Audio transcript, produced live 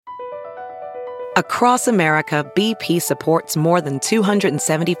Across America, BP supports more than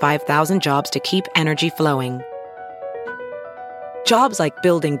 275,000 jobs to keep energy flowing. Jobs like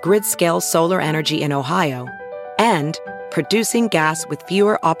building grid-scale solar energy in Ohio and producing gas with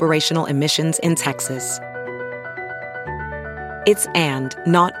fewer operational emissions in Texas. It's and,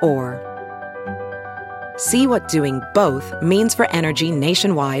 not or. See what doing both means for energy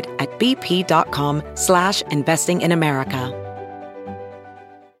nationwide at bp.com/investing in America.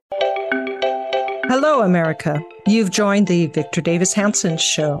 Hello, America. You've joined the Victor Davis Hanson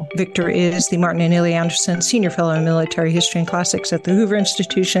Show. Victor is the Martin and Illie Anderson Senior Fellow in Military History and Classics at the Hoover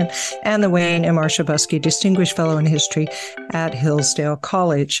Institution and the Wayne M. R. Schabowski Distinguished Fellow in History at Hillsdale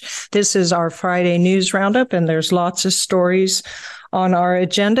College. This is our Friday News Roundup, and there's lots of stories on our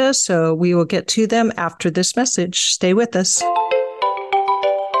agenda, so we will get to them after this message. Stay with us.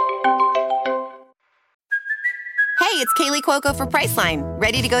 Hey, it's Kaylee Cuoco for Priceline.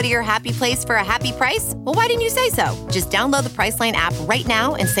 Ready to go to your happy place for a happy price? Well, why didn't you say so? Just download the Priceline app right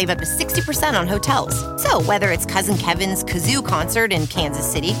now and save up to 60% on hotels. So whether it's Cousin Kevin's Kazoo Concert in Kansas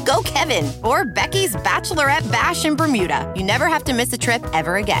City, go Kevin, or Becky's Bachelorette Bash in Bermuda, you never have to miss a trip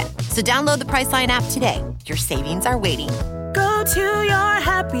ever again. So download the Priceline app today. Your savings are waiting. Go to your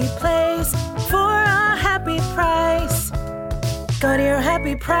happy place for a happy price. Go to your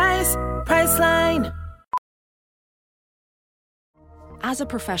happy price, Priceline. As a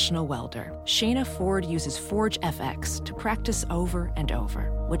professional welder, Shayna Ford uses Forge FX to practice over and over,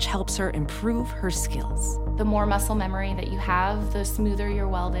 which helps her improve her skills. The more muscle memory that you have, the smoother your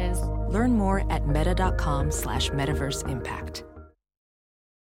weld is. Learn more at meta.com/metaverseimpact.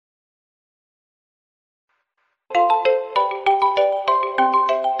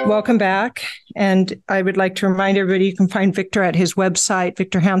 Welcome back. And I would like to remind everybody you can find Victor at his website,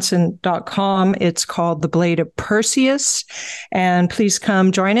 victorhanson.com. It's called The Blade of Perseus. And please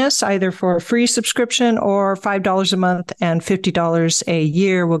come join us either for a free subscription or $5 a month and $50 a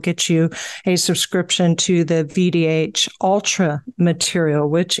year will get you a subscription to the VDH Ultra material,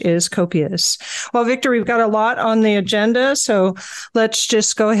 which is copious. Well, Victor, we've got a lot on the agenda, so let's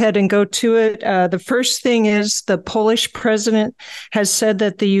just go ahead and go to it. The first thing is the Polish president has said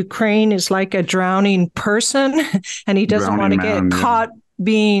that the Ukraine is like a drowning person, and he doesn't want to get caught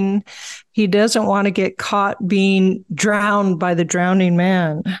being drowned by the drowning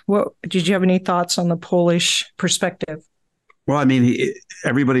man. What did you have any thoughts on the Polish perspective? Well, I mean,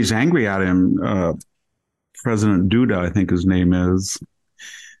 everybody's angry at him. President Duda, I think his name is,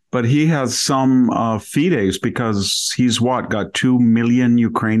 but he has some fides because he's got 2 million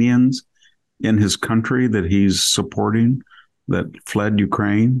Ukrainians in his country that he's supporting that fled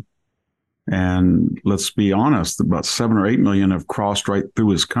Ukraine. And let's be honest, about 7 or 8 million have crossed right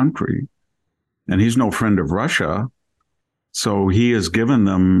through his country. And he's no friend of Russia. So he has given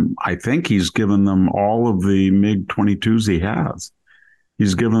them, I think he's given them all of the MiG-22s he has.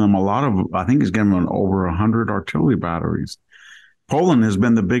 He's given them I think he's given them over 100 artillery batteries. Poland has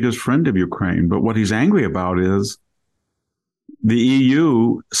been the biggest friend of Ukraine. But what he's angry about is the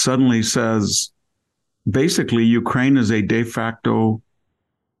EU suddenly says, basically, Ukraine is a de facto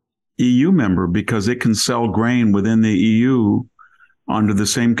EU member because it can sell grain within the EU under the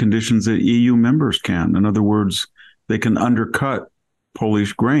same conditions that EU members can. In other words, they can undercut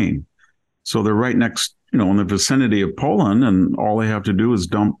Polish grain. So they're right next, in the vicinity of Poland, and all they have to do is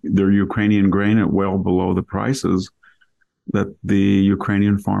dump their Ukrainian grain at well below the prices that the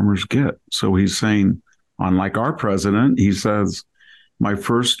Ukrainian farmers get. So he's saying, unlike our president, he says, my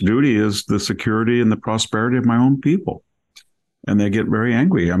first duty is the security and the prosperity of my own people. And they get very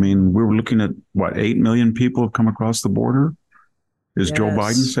angry. I mean, we were looking at, 8 million people have come across the border? Is Joe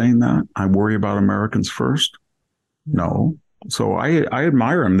Biden saying that? I worry about Americans first? No. So I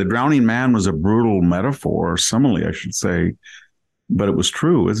admire him. The drowning man was a brutal metaphor, simile, I should say, but it was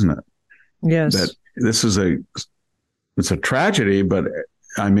true, isn't it? Yes. That this is it's a tragedy, but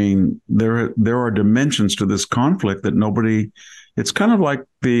I mean, there are dimensions to this conflict that it's kind of like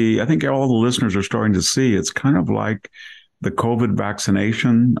I think all the listeners are starting to see, it's kind of like the COVID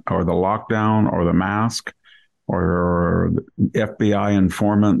vaccination or the lockdown or the mask or FBI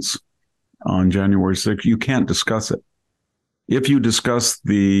informants on January 6th. You can't discuss it. If you discuss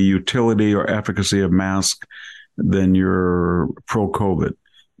the utility or efficacy of masks, then you're pro-COVID.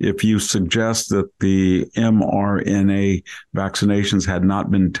 If you suggest that the mRNA vaccinations had not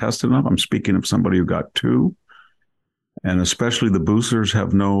been tested enough, I'm speaking of somebody who got 2, and especially the boosters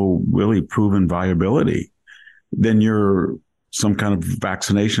have no really proven viability, then you're some kind of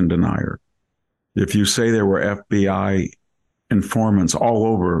vaccination denier. If you say there were FBI informants all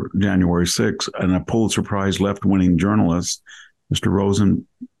over January 6th and a Pulitzer Prize left-winning journalist, Mr. Rosen,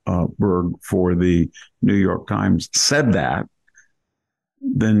 Berg for the New York Times said that,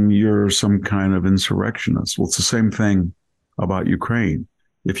 then you're some kind of insurrectionist. Well, it's the same thing about Ukraine.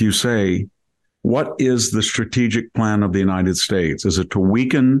 If you say, what is the strategic plan of the United States? Is it to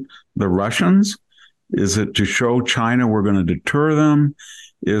weaken the Russians? Is it to show China we're going to deter them?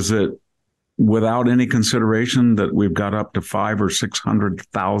 Is it without any consideration that we've got up to 500,000 or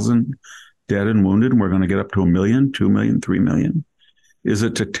 600,000 dead and wounded, and we're going to get up to 1 million, 2 million, 3 million? Is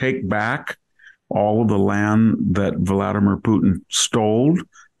it to take back all of the land that Vladimir Putin stole?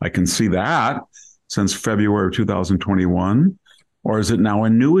 I can see that since February of 2021. Or is it now a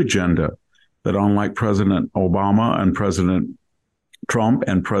new agenda that, unlike President Obama and President Trump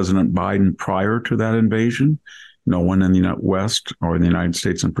and President Biden prior to that invasion, no one in the West or in the United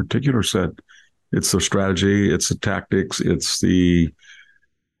States in particular said it's the strategy, it's the tactics, it's the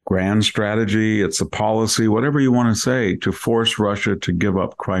grand strategy, it's the policy, whatever you want to say, to force Russia to give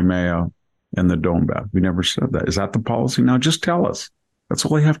up Crimea and the Donbass. We never said that. Is that the policy now? Just tell us. That's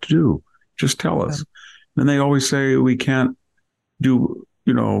all you have to do. Just tell us. And they always say we can't do,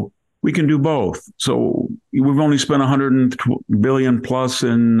 we can do both. So we've only spent 100 billion plus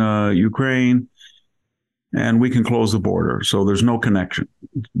in Ukraine, and we can close the border. So there's no connection.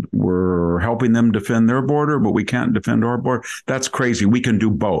 We're helping them defend their border, but we can't defend our border. That's crazy. We can do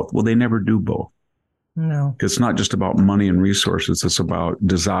both. Well, they never do both. No. It's not just about money and resources. It's about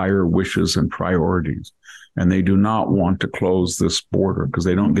desire, wishes, and priorities. And they do not want to close this border because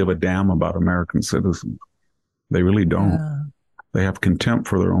they don't give a damn about American citizens. They really don't. Yeah. They have contempt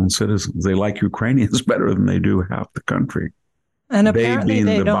for their own citizens. They like Ukrainians better than they do half the country. And they being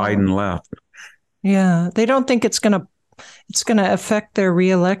the Biden left. Yeah, they don't think it's going to affect their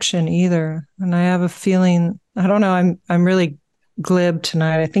reelection either. And I have a feeling, I don't know, I'm really glib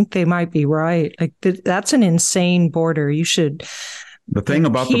tonight. I think they might be right. Like that's an insane border. You should. The thing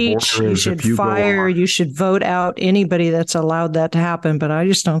about the border is, if you fire, you should vote out anybody that's allowed that to happen. But I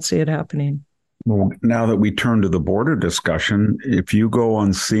just don't see it happening. Well, now that we turn to the border discussion, if you go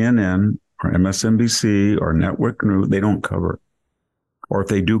on CNN or MSNBC or Network News, they don't cover it. Or if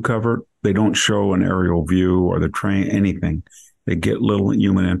they do cover it, they don't show an aerial view or the train, anything. They get little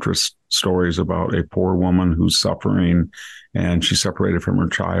human interest stories about a poor woman who's suffering and she's separated from her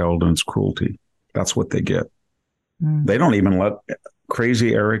child and it's cruelty. That's what they get. They don't even let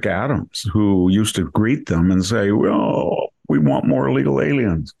crazy Eric Adams, who used to greet them and say, well, we want more illegal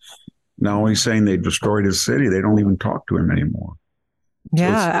aliens. Now he's saying they destroyed his city. They don't even talk to him anymore.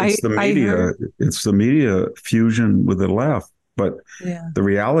 Yeah, so it's the media. It's the media fusion with the left. But the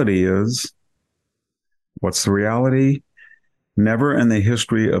reality is, what's the reality? Never in the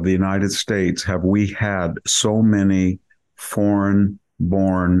history of the United States have we had so many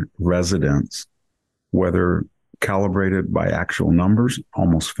foreign-born residents, whether calibrated by actual numbers,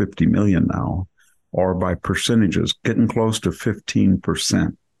 almost 50 million now, or by percentages, getting close to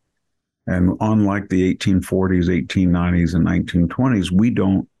 15%. And unlike the 1840s, 1890s, and 1920s, we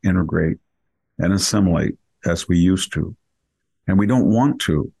don't integrate and assimilate as we used to. And we don't want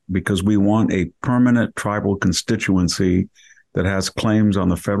to, because we want a permanent tribal constituency that has claims on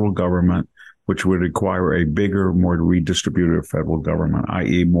the federal government, which would require a bigger, more redistributive federal government,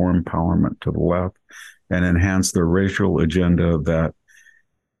 i.e. more empowerment to the left, and enhance the racial agenda that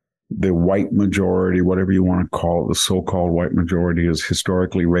the white majority, whatever you want to call it, the so-called white majority, is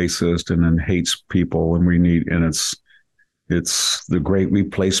historically racist and then hates people. And it's the great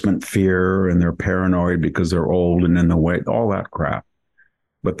replacement fear, and they're paranoid because they're old and in the way, all that crap.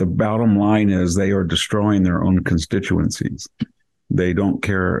 But the bottom line is they are destroying their own constituencies. They don't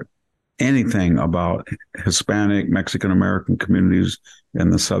care anything about Hispanic, Mexican-American communities in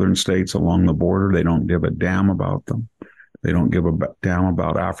the southern states along the border. They don't give a damn about them. They don't give a damn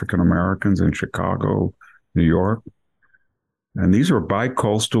about African-Americans in Chicago, New York. And these are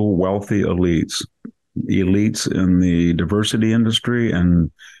bi-coastal wealthy elites in the diversity industry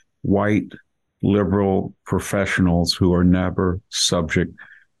and white liberal professionals who are never subject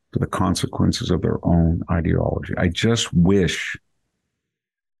to the consequences of their own ideology. I just wish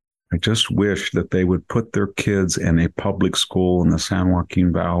that they would put their kids in a public school in the San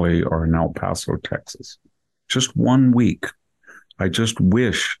Joaquin Valley or in El Paso, Texas. Just 1 week. I just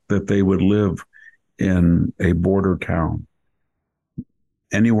wish that they would live in a border town,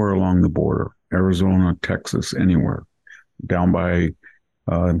 anywhere along the border, Arizona, Texas, anywhere, down by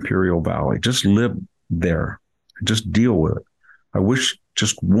Imperial Valley. Just live there. Just deal with it. I wish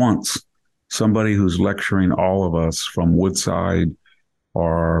just once somebody who's lecturing all of us from Woodside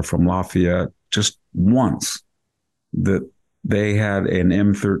or from Lafayette, just once, that they had an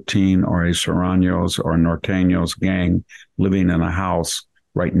M13 or a Serranos or a Norteños gang living in a house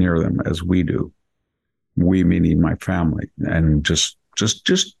right near them as we do. We meaning my family, and just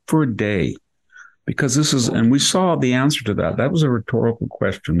for a day, because this is, and we saw the answer to that. That was a rhetorical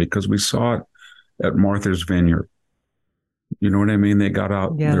question because we saw it at Martha's Vineyard. You know what I mean? They got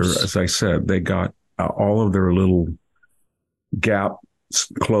out there, as I said, they got all of their little Gap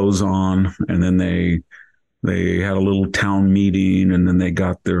clothes on, and then they had a little town meeting, and then they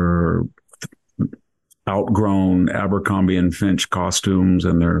got their outgrown Abercrombie and Finch costumes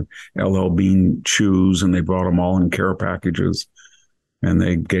and their LL Bean shoes, and they brought them all in care packages, and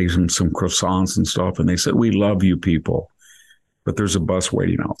they gave them some croissants and stuff, and they said, "We love you people, but there's a bus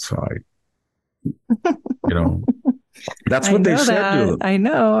waiting outside." You know, that's what they said to them. I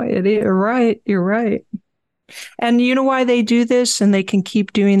know. You're right. You're right. And you know why they do this, and they can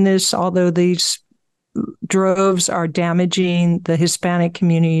keep doing this, although these droves are damaging the Hispanic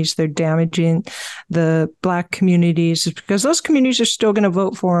communities, they're damaging the Black communities, because those communities are still going to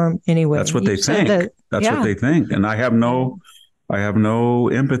vote for them anyway. That's what they think. That's what they think. And I have no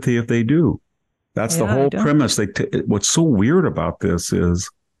empathy if they do. That's the whole premise. What's so weird about this is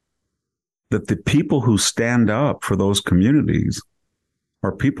that the people who stand up for those communities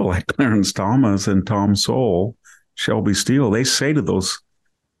are people like Clarence Thomas and Tom Sowell, Shelby Steele. They say to those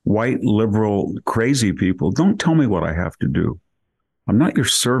white, liberal, crazy people, "Don't tell me what I have to do. I'm not your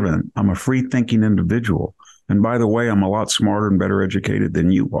servant. I'm a free-thinking individual. And by the way, I'm a lot smarter and better educated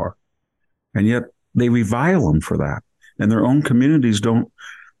than you are." And yet they revile them for that. And their own communities don't.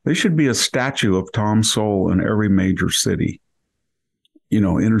 They should be a statue of Tom Sowell in every major city,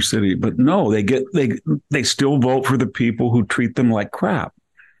 inner city. But no, they still vote for the people who treat them like crap.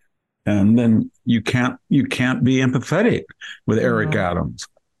 And then you can't be empathetic with Eric Adams.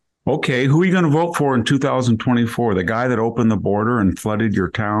 Okay, who are you going to vote for in 2024? The guy that opened the border and flooded your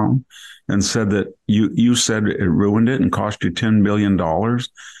town and said that you said it ruined it and cost you $10 billion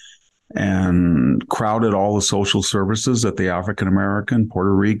and crowded all the social services that the African-American,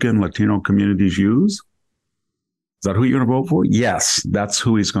 Puerto Rican, Latino communities use? Is that who you're going to vote for? Yes, that's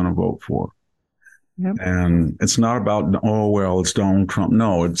who he's going to vote for. Yep. And it's not about, it's Donald Trump.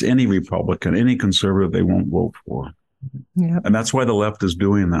 No, it's any Republican, any conservative they won't vote for. Yep. And that's why the left is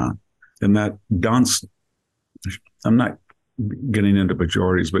doing that. And that dunce, I'm not getting into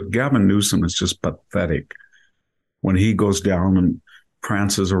majorities, but Gavin Newsom is just pathetic when he goes down and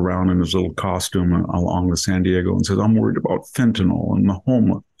prances around in his little costume along the San Diego and says, "I'm worried about fentanyl and the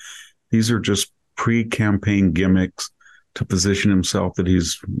homeless." These are just pre-campaign gimmicks to position himself that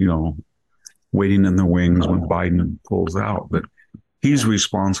he's, waiting in the wings when Biden pulls out. But he's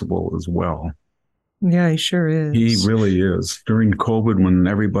responsible as well. Yeah, he sure is. He really is. During COVID, when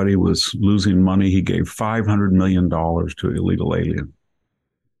everybody was losing money, he gave $500 million to illegal aliens.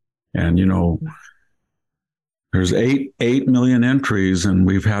 And, there's 8 million entries, and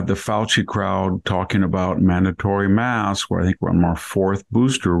we've had the Fauci crowd talking about mandatory masks, where I think we're on our 4th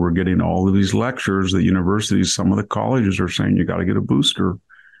booster. We're getting all of these lectures. The universities, some of the colleges are saying you got to get a booster.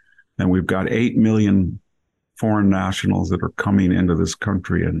 And we've got 8 million foreign nationals that are coming into this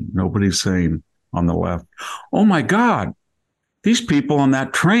country, and nobody's saying on the left, "Oh my God, these people on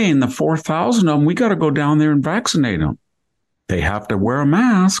that train, the 4,000 of them, we got to go down there and vaccinate them. They have to wear a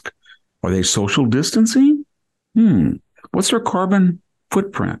mask. Are they social distancing? What's their carbon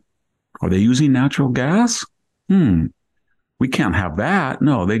footprint? Are they using natural gas? We can't have that."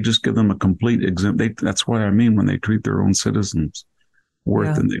 No, they just give them a complete exemption. That's what I mean when they treat their own citizens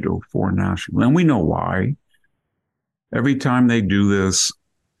worse than they do a foreign national. And we know why. Every time they do this,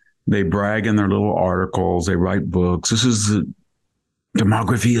 they brag in their little articles. They write books. This is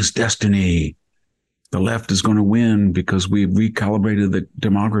demography is destiny. The left is going to win because we've recalibrated the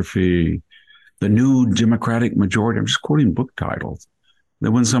demography. The new Democratic majority. I'm just quoting book titles.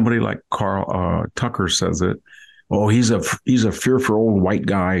 Then when somebody like Carl Tucker says it, he's a fearful old white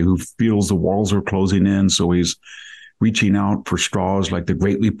guy who feels the walls are closing in, so he's reaching out for straws like the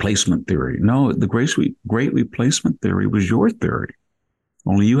Great Replacement Theory. No, the Great Replacement Theory was your theory.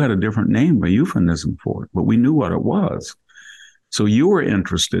 Only you had a different name, a euphemism for it, but we knew what it was. So you were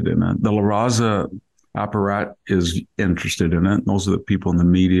interested in it. The La Raza apparat is interested in it. Those are the people in the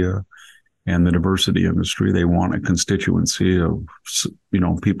media and the diversity industry. They want a constituency of,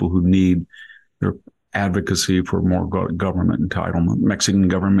 people who need their advocacy for more government entitlement. Mexican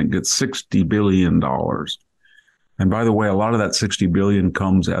government gets $60 billion. And by the way, a lot of that $60 billion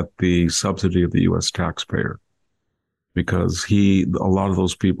comes at the subsidy of the U.S. taxpayer, because a lot of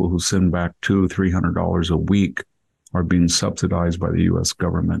those people who send back $200-$300 a week are being subsidized by the U.S.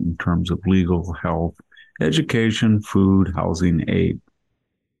 government in terms of legal, health, education, food, housing, aid.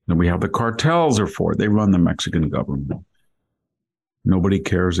 Then we have the cartels are for it. They run the Mexican government. Nobody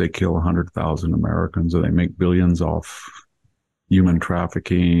cares. They kill 100,000 Americans, or they make billions off human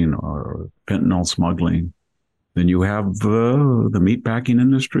trafficking or fentanyl smuggling. Then you have the meatpacking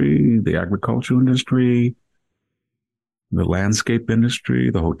industry, the agricultural industry, the landscape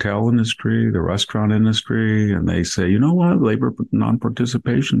industry, the hotel industry, the restaurant industry, and they say, you know what, labor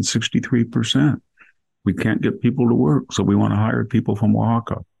non-participation, 63%. We can't get people to work, so we want to hire people from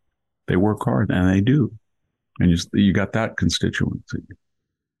Oaxaca. They work hard, and they do. And you got that constituency.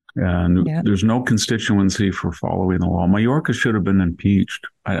 And there's no constituency for following the law. Mayorkas should have been impeached.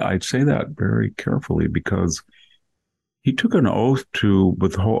 I'd say that very carefully, because he took an oath to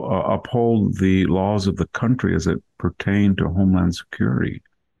uphold the laws of the country as it pertained to Homeland Security.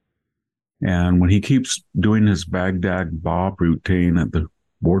 And when he keeps doing his Baghdad Bob routine that the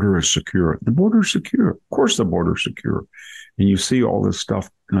border is secure, the border is secure. Of course the border is secure. And you see all this stuff,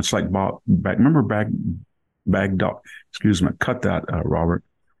 and it's like remember Baghdad, excuse me, cut that, Robert.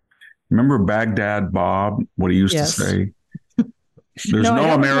 Remember Baghdad Bob, what he used to say? There's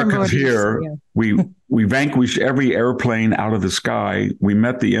no Americans here. Yeah. We vanquished every airplane out of the sky. We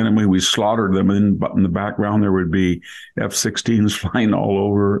met the enemy. We slaughtered them. And in the background, there would be F-16s flying all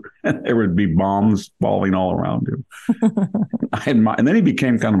over, and there would be bombs falling all around him. And then he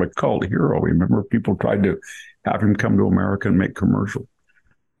became kind of a cult hero. Remember, people tried to have him come to America and make commercials.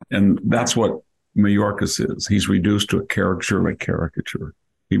 And that's what Mayorkas is. He's reduced to a caricature.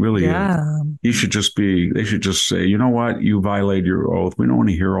 He really is. They should just say, you know what? You violated your oath. We don't want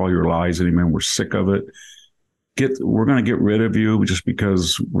to hear all your lies anymore. We're sick of it. We're going to get rid of you just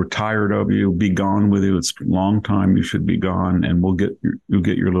because we're tired of you. Be gone with you. It's a long time. You should be gone. And you'll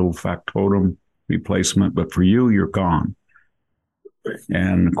get your little factotum replacement. But for you, you're gone.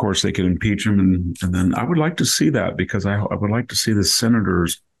 And of course, they can impeach him. And then I would like to see that, because I would like to see the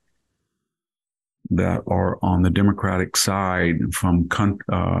senators that are on the Democratic side from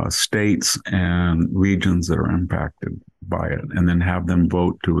states and regions that are impacted by it, and then have them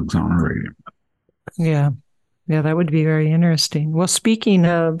vote to exonerate him. Yeah, that would be very interesting. Well, speaking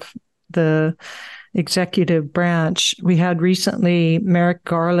of the executive branch, we had recently Merrick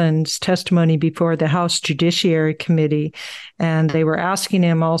Garland's testimony before the House Judiciary Committee, and they were asking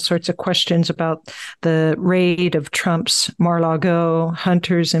him all sorts of questions about the raid of Trump's Mar-a-Lago,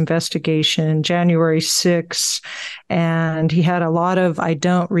 Hunter's investigation, January 6th, and he had a lot of I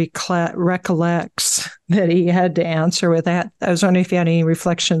don't recollects that he had to answer with that. I was wondering if you had any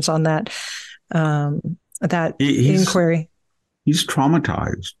reflections on that inquiry. He's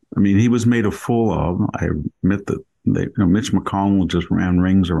traumatized. I mean, he was made a fool of. I admit that Mitch McConnell just ran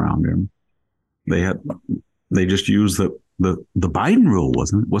rings around him. They just used the Biden rule,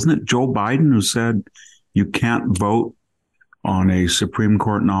 wasn't it Joe Biden who said you can't vote on a Supreme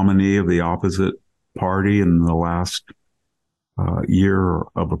Court nominee of the opposite party in the last year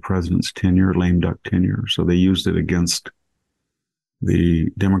of a president's tenure, lame duck tenure. So they used it against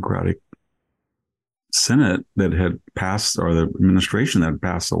the Democratic Senate that had passed, or the administration that had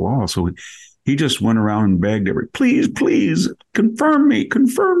passed the law. So he just went around and begged please confirm me.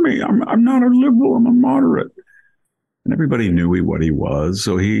 I'm not a liberal. I'm a moderate. And everybody knew what he was.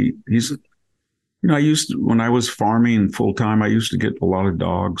 So he's, when I was farming full time, I used to get a lot of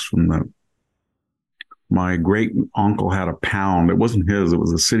dogs from my great uncle had a pound. It wasn't his. It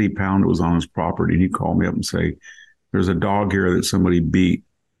was a city pound. It was on his property. And he'd call me up and say, there's a dog here that somebody beat,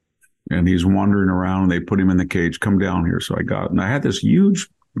 and he's wandering around, and they put him in the cage. Come down here. So I got it. And I had this huge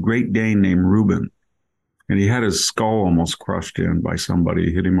Great Dane named Reuben, and he had his skull almost crushed in by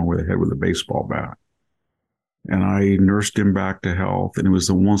somebody, hit him over the head with a baseball bat. And I nursed him back to health, and it was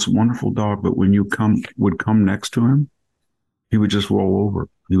the most wonderful dog. But when you would come next to him, he would just roll over.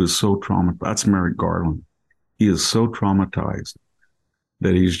 He was so traumatized. That's Merrick Garland. He is so traumatized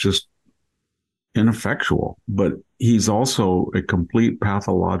that he's just ineffectual, but he's also a complete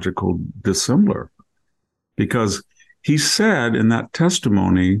pathological dissembler, because he said in that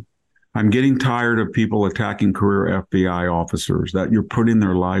testimony, I'm getting tired of people attacking career FBI officers, that you're putting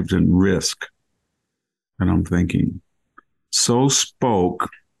their lives in risk. And I'm thinking, so spoke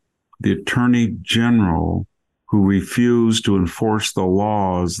the Attorney General who refused to enforce the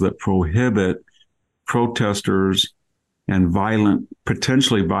laws that prohibit protesters and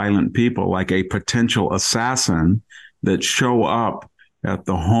potentially violent people, like a potential assassin, that show up at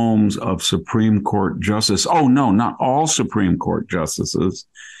the homes of Supreme Court justices. Oh, no, not all Supreme Court justices,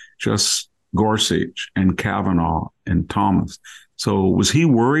 just Gorsuch and Kavanaugh and Thomas. So was he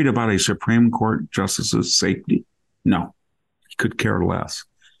worried about a Supreme Court justice's safety? No, he could care less.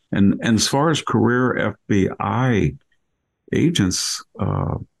 And as far as career FBI agents,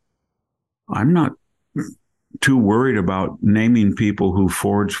 I'm not too worried about naming people who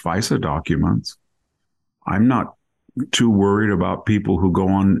forged FISA documents. I'm not too worried about people who go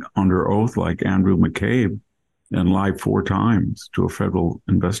on under oath like Andrew McCabe and lie 4 times to a federal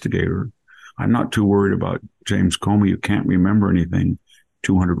investigator. I'm not too worried about James Comey, who can't remember anything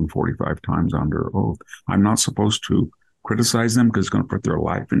 245 times under oath. I'm not supposed to criticize them because it's going to put their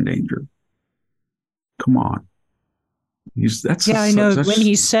life in danger. Come on. I know. When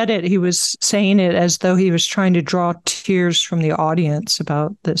he said it, he was saying it as though he was trying to draw tears from the audience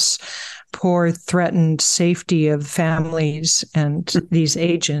about this poor threatened safety of families and these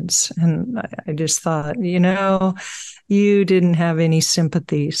agents. And I just thought, you didn't have any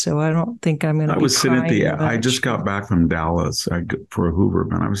sympathy, so I don't think I'm going to. I was sitting I just got back from Dallas for a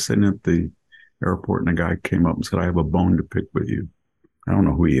Hooverman. I was sitting at the airport, and a guy came up and said, "I have a bone to pick with you." I don't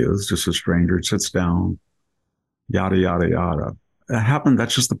know who he is, just a stranger. Sits down, yada yada yada. That happened.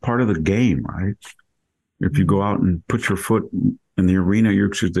 That's just the part of the game, right? If you go out and put your foot in the arena,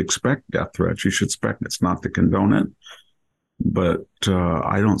 you should expect death threats. You should expect it's not to condone it. But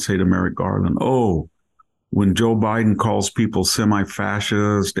I don't say to Merrick Garland, "Oh, when Joe Biden calls people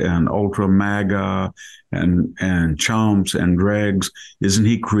semi-fascist and ultra MAGA and chumps and dregs, isn't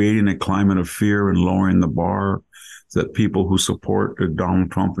he creating a climate of fear and lowering the bar that people who supported Donald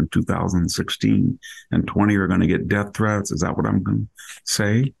Trump in 2016 and 20 are going to get death threats?" Is that what I'm going to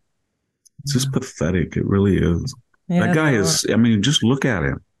say? It's just pathetic. It really is. Yeah, that guy is, just look at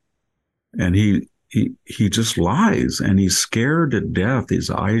him. And he just lies, and he's scared to death. His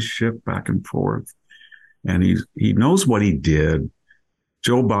eyes shift back and forth. And he knows what he did.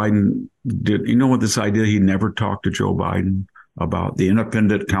 Joe Biden did. You know what this idea? He never talked to Joe Biden about the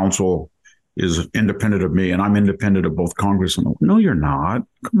independent counsel is independent of me, and I'm independent of both Congress and. No, you're not.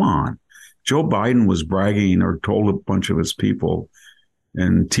 Come on. Joe Biden was bragging or told a bunch of his people,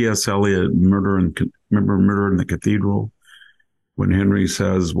 and T.S. Eliot, Murder in the Cathedral, when Henry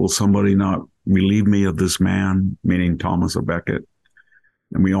says, "Will somebody not relieve me of this man?" meaning Thomas à Becket.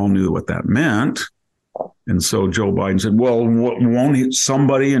 And we all knew what that meant. And so Joe Biden said, "Well, won't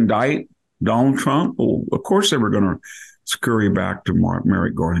somebody indict Donald Trump?" Well, of course they were going to scurry back to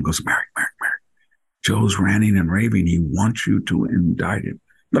Merrick Garland and goes, Merrick, Joe's ranting and raving. He wants you to indict him.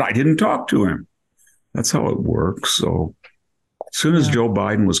 But I didn't talk to him. That's how it works. So as soon as Joe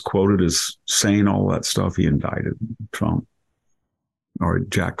Biden was quoted as saying all that stuff, he indicted Trump. Or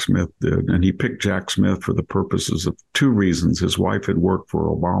Jack Smith did. And he picked Jack Smith for the purposes of 2 reasons. His wife had worked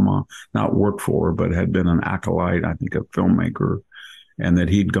for Obama, not worked for, but had been an acolyte, I think a filmmaker, and that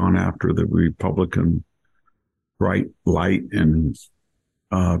he'd gone after the Republican bright light in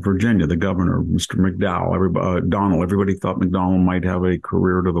Virginia, the governor, Mr. McDowell, Donald. Everybody thought McDonald might have a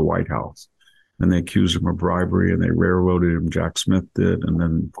career to the White House. And they accused him of bribery, and they railroaded him. Jack Smith did. And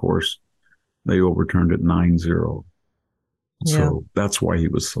then, of course, they overturned it 9-0. So that's why he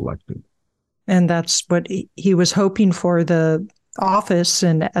was selected. And that's what he was hoping for, the office.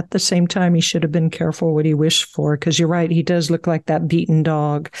 And at the same time, he should have been careful what he wished for, because you're right, he does look like that beaten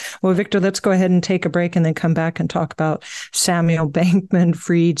dog. Well, Victor, let's go ahead and take a break and then come back and talk about Samuel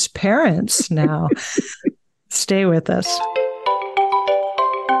Bankman-Fried's parents now. Stay with us.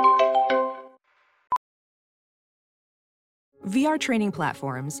 VR training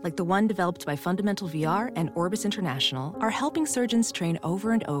platforms, like the one developed by Fundamental VR and Orbis International, are helping surgeons train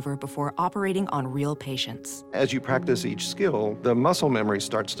over and over before operating on real patients. As you practice each skill, the muscle memory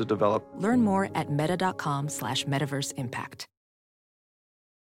starts to develop. Learn more at meta.com/metaverseimpact.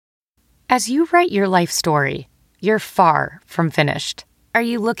 As you write your life story, you're far from finished. Are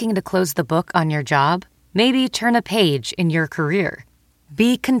you looking to close the book on your job? Maybe turn a page in your career?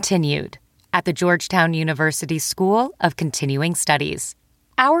 Be continued at the Georgetown University School of Continuing Studies.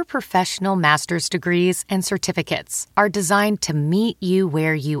 Our professional master's degrees and certificates are designed to meet you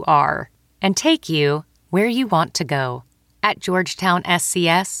where you are and take you where you want to go. At Georgetown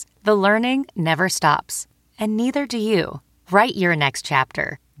SCS, the learning never stops, and neither do you. Write your next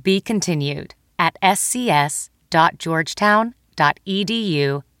chapter. Be continued at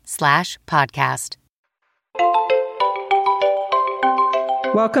scs.georgetown.edu/podcast.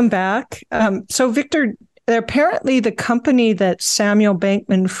 Welcome back. So, Victor, apparently the company that Samuel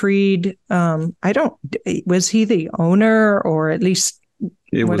Bankman-Fried, was he the owner, or at least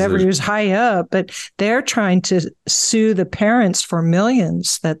he was high up, but they're trying to sue the parents for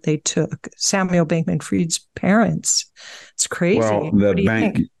millions that they took, Samuel Bankman-Fried's parents. It's crazy. Well,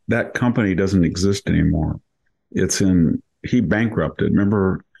 that company doesn't exist anymore. He bankrupted.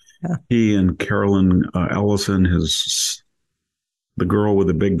 Remember, he and Carolyn Ellison, the girl with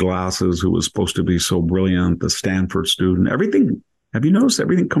the big glasses who was supposed to be so brilliant, the Stanford student. Everything, have you noticed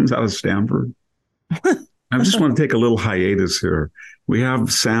everything comes out of Stanford? I just want to take a little hiatus here. We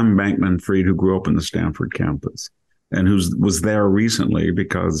have Sam Bankman-Fried, who grew up in the Stanford campus and who was there recently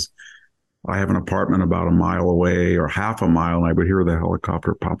because I have an apartment about a mile away or half a mile, and I would hear the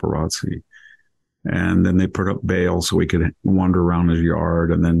helicopter paparazzi. And then they put up bail so he could wander around his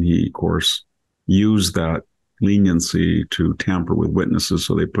yard. And then he, of course, used that leniency to tamper with witnesses,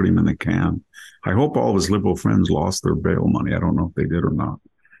 so they put him in the can. I hope all of his liberal friends lost their bail money. I don't know if they did or not.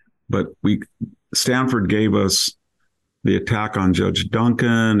 But Stanford gave us the attack on Judge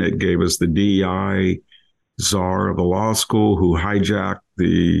Duncan. It gave us the DEI czar of the law school who hijacked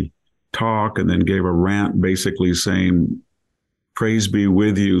the talk and then gave a rant basically saying, praise be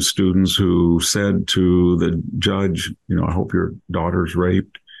with you, students, who said to the judge, I hope your daughter's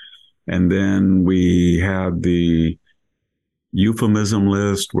raped. And then we had the euphemism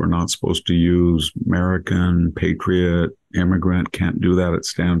list. We're not supposed to use American, patriot, immigrant, can't do that at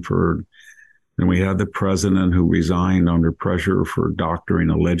Stanford. And we had the president who resigned under pressure for doctoring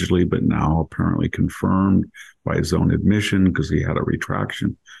allegedly, but now apparently confirmed by his own admission because he had a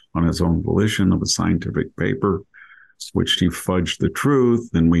retraction on his own volition of a scientific paper, which he fudged the truth.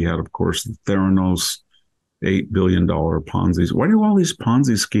 And we had, of course, the Theranos $8 billion Ponzi. Why do all these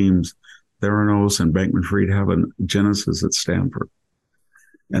Ponzi schemes, Theranos and Bankman-Fried, have a genesis at Stanford?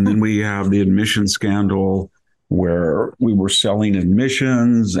 And then we have the admission scandal where we were selling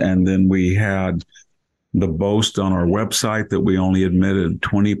admissions. And then we had the boast on our website that we only admitted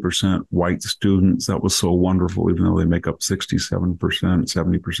 20% white students. That was so wonderful, even though they make up 67%,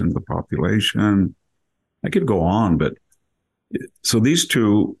 70% of the population. I could go on, but so these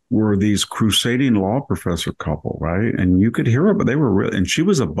two were these crusading law professor couple, right? And you could hear it, but they were real. And she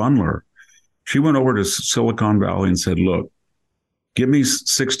was a bundler. She went over to Silicon Valley and said, look, give me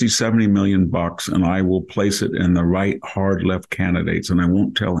 60, 70 million bucks and I will place it in the right hard left candidates. And I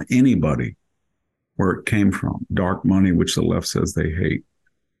won't tell anybody where it came from. Dark money, which the left says they hate.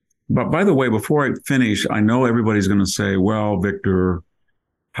 But by the way, before I finish, I know everybody's going to say, well, Victor,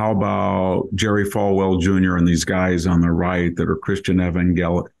 how about Jerry Falwell Jr. and these guys on the right that are Christian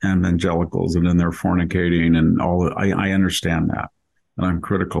evangelicals and then they're fornicating and all that? I understand that, and I'm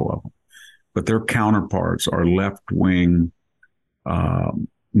critical of them. But their counterparts are left-wing,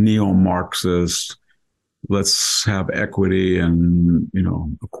 neo-Marxist. Let's have equity and,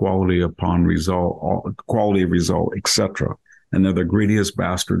 equality upon result, quality of result, etc. And they're the greediest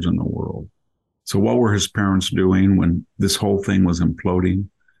bastards in the world. So what were his parents doing when this whole thing was imploding?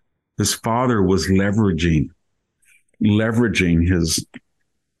 His father was leveraging his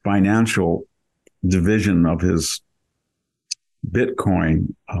financial division of his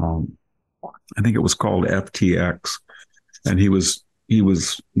Bitcoin. I think it was called FTX. And he was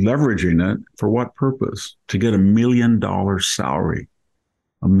leveraging it for what purpose? To get $1 million salary.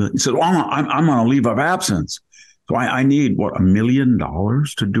 He said, well, I'm on a leave of absence. So I need, $1 million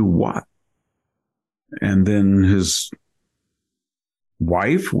to do what? And then his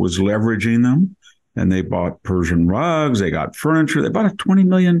wife was leveraging them, and they bought Persian rugs, they got furniture, they bought a $20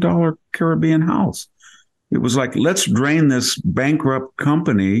 million Caribbean house. It was like, let's drain this bankrupt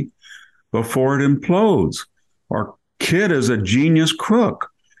company before it implodes. Our kid is a genius crook,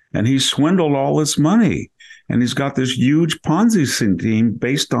 and he swindled all this money, and he's got this huge Ponzi scheme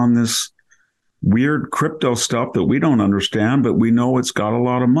based on this weird crypto stuff that we don't understand, but we know it's got a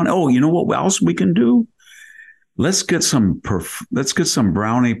lot of money. Oh, you know what else we can do? Let's get some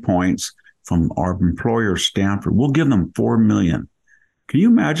brownie points from our employer, Stanford. We'll give them $4 million. Can you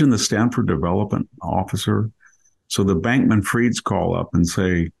imagine the Stanford development officer? So the Bankman-Frieds call up and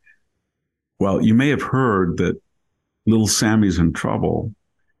say, well, you may have heard that little Sammy's in trouble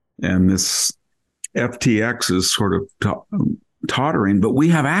and this FTX is sort of tottering, but we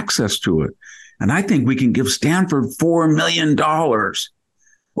have access to it. And I think we can give Stanford $4 million.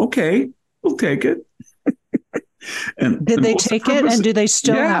 Okay, we'll take it. And did they take it? And do they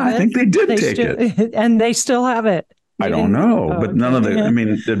still have it? I think they did take it. And they still have it. I don't know, but none of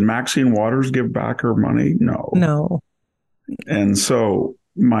the, did Maxine Waters give back her money? No. And so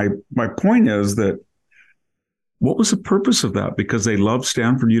my point is that what was the purpose of that? Because they love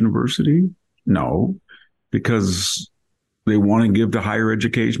Stanford University? No. Because they want to give to higher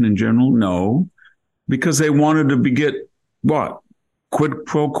education in general? No. Because they wanted to get what? Quid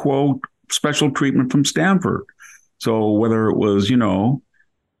pro quo special treatment from Stanford. So whether it was,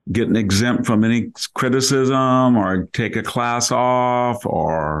 getting exempt from any criticism or take a class off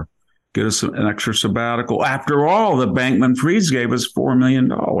or get us an extra sabbatical. After all, the Bankman-Frieds gave us $4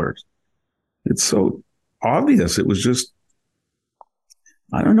 million. It's so obvious. It was just,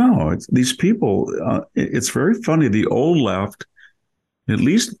 I don't know. These people, it's very funny. The old left, at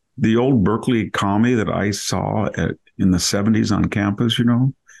least the old Berkeley commie that I saw in the 70s on campus,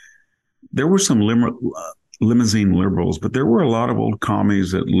 there were some limousine liberals, but there were a lot of old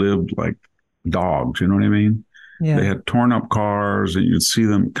commies that lived like dogs. You know what I mean? Yeah. They had torn up cars, and you'd see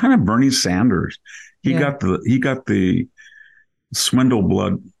them kind of Bernie Sanders. He got the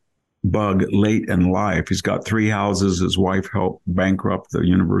swindle bug late in life. He's got 3 houses. His wife helped bankrupt the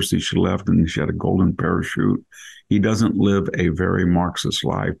university she left, and she had a golden parachute. He doesn't live a very Marxist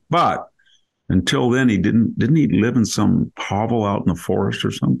life, but until then, didn't he live in some hovel out in the forest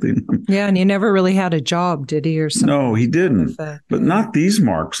or something? Yeah, and he never really had a job, did he, or something? No, he didn't. But not these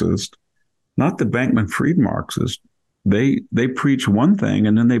Marxists, not the Bankman-Fried Marxists. They preach one thing,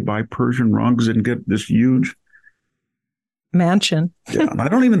 and then they buy Persian rugs and get this huge mansion. Yeah, and I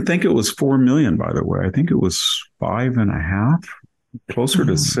don't even think it was 4 million, by the way. I think it was 5.5, closer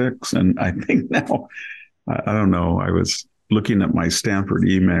to 6. And I think now, I don't know. I was looking at my Stanford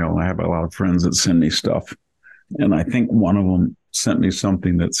email. I have a lot of friends that send me stuff. And I think one of them sent me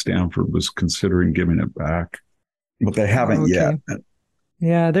something that Stanford was considering giving it back, but they haven't yet.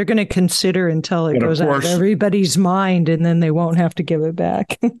 Yeah, they're going to consider until it goes out of everybody's mind, and then they won't have to give it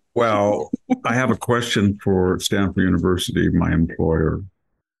back. Well, I have a question for Stanford University, my employer.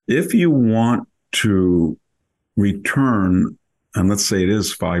 If you want to return, and let's say it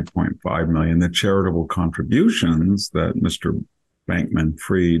is 5.5 million, the charitable contributions that Mr.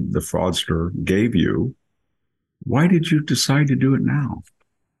 Bankman-Fried, the fraudster, gave you, why did you decide to do it now?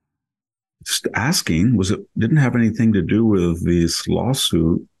 Just asking, didn't have anything to do with this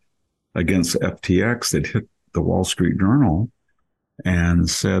lawsuit against FTX that hit the Wall Street Journal and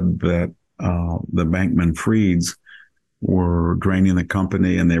said that the Bankman-Frieds were draining the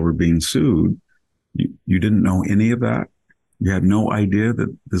company and they were being sued. You didn't know any of that? You had no idea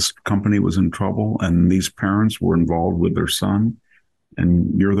that this company was in trouble and these parents were involved with their son,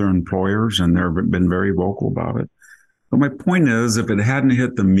 and you're their employers and they've been very vocal about it? But my point is, if it hadn't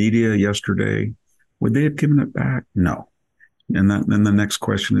hit the media yesterday, would they have given it back? No. And then the next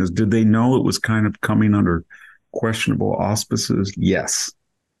question is, did they know it was kind of coming under questionable auspices? Yes.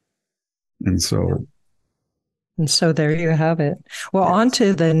 And so there you have it. Well, yes. On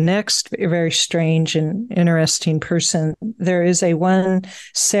to the next very strange and interesting person. There is one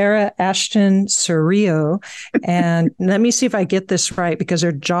Sarah Ashton Cerrillo. And let me see if I get this right, because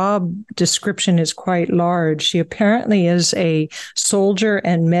her job description is quite large. She apparently is a soldier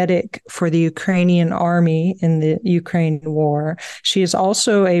and medic for the Ukrainian army in the Ukraine war. She is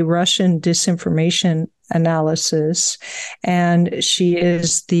also a Russian disinformation analysis, and she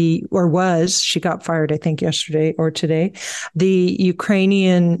is she got fired, I think yesterday or today, the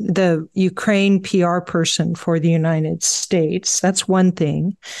Ukraine PR person for the United States. That's one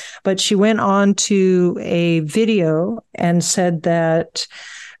thing. But she went on to a video and said that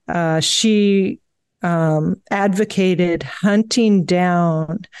she advocated hunting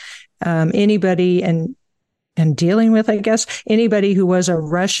down anybody and dealing with, I guess, anybody who was a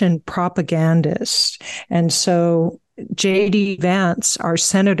Russian propagandist. And so J.D. Vance, our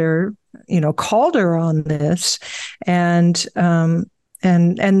senator, called her on this, and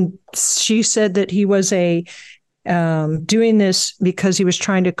she said that he was doing this because he was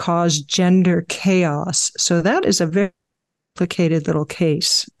trying to cause gender chaos. So that is a very complicated little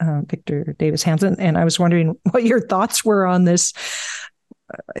case, Victor Davis Hanson. And I was wondering what your thoughts were on this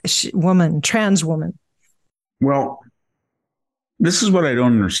trans woman. Well, this is what I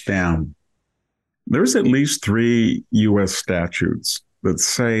don't understand. There's at least 3 U.S. statutes that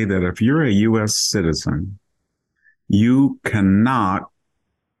say that if you're a U.S. citizen, you cannot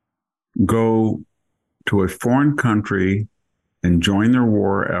go to a foreign country and join their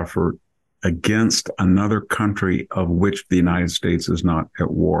war effort against another country of which the United States is not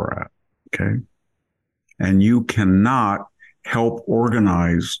at war at, okay? And you cannot help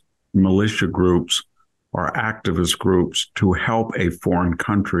organize militia groups or activist groups to help a foreign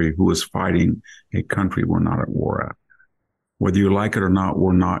country who is fighting a country we're not at war at. Whether you like it or not,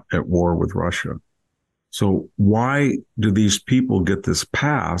 we're not at war with Russia. So why do these people get this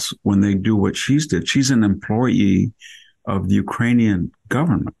pass when they do what she's did? She's an employee of the Ukrainian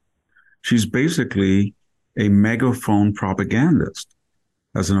government. She's basically a megaphone propagandist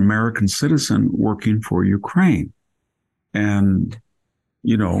as an American citizen working for Ukraine. And,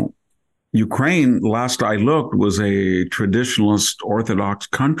 Ukraine, last I looked, was a traditionalist Orthodox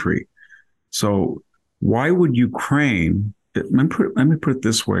country. So why would Ukraine, let me put it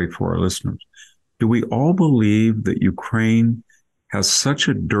this way for our listeners. Do we all believe that Ukraine has such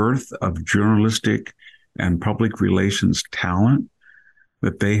a dearth of journalistic and public relations talent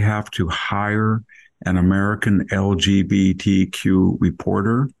that they have to hire an American LGBTQ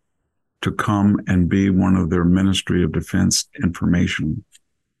reporter to come and be one of their Ministry of Defense information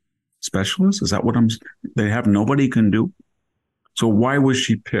specialists? Is that what they have nobody can do? So why was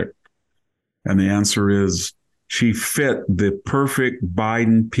she picked? And the answer is she fit the perfect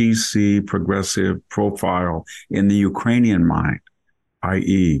Biden PC progressive profile in the Ukrainian mind,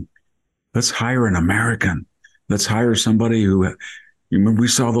 i.e., let's hire an American. Let's hire somebody who, you remember we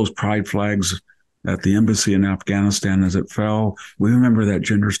saw those pride flags at the embassy in Afghanistan as it fell. We remember that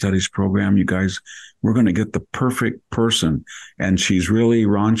gender studies program, you guys. We're going to get the perfect person. And she's really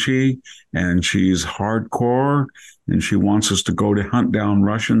raunchy and she's hardcore and she wants us to go to hunt down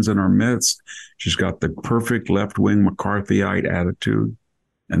Russians in our midst. She's got the perfect left-wing McCarthyite attitude.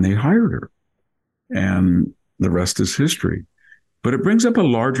 And they hired her. And the rest is history. But it brings up a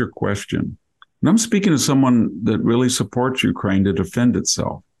larger question. And I'm speaking to someone that really supports Ukraine to defend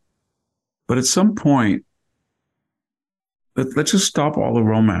itself. But at some point, let's just stop all the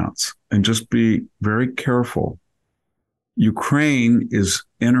romance and just be very careful. Ukraine is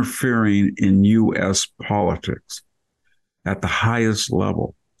interfering in U.S. politics at the highest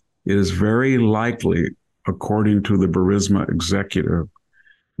level. It is very likely, according to the Burisma executive,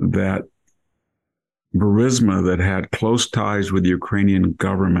 that Burisma, that had close ties with the Ukrainian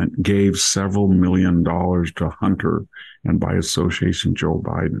government, gave several $1 million to Hunter and by association Joe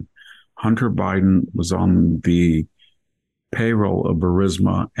Biden. Hunter Biden was on the payroll of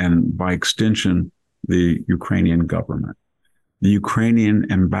Burisma and by extension, the Ukrainian government. The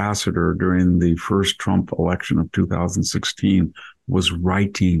Ukrainian ambassador during the first Trump election of 2016 was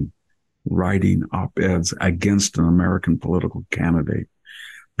writing op-eds against an American political candidate.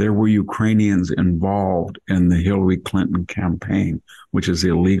 There were Ukrainians involved in the Hillary Clinton campaign, which is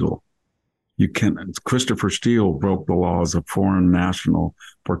illegal. Christopher Steele broke the law as a foreign national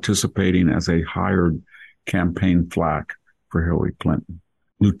participating as a hired campaign flack for Hillary Clinton.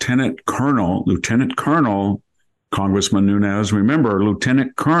 Lieutenant Colonel, Congressman Nunes, remember,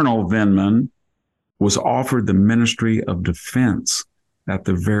 Lieutenant Colonel Vindman was offered the Ministry of Defense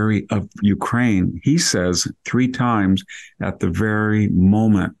of Ukraine. He says 3 times at the very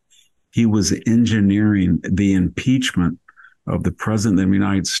moment he was engineering the impeachment of the President of the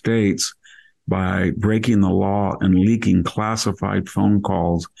United States by breaking the law and leaking classified phone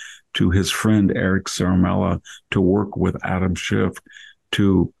calls to his friend Eric Ciaramella to work with Adam Schiff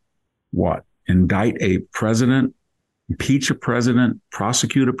to what? Indict a president, impeach a president,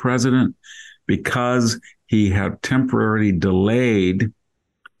 prosecute a president, because he had temporarily delayed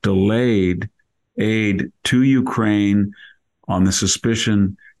aid to Ukraine on the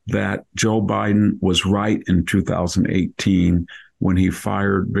suspicion that Joe Biden was right in 2018 when he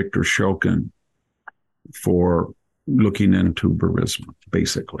fired Victor Shokin for looking into Burisma,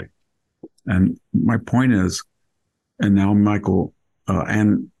 basically. And my point is, and now Michael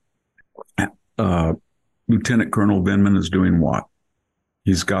Lieutenant Colonel Vindman is doing what?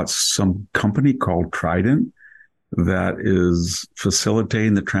 He's got some company called Trident that is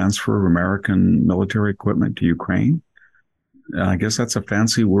facilitating the transfer of American military equipment to Ukraine. I guess that's a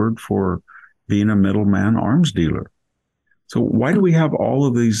fancy word for being a middleman arms dealer. So why do we have all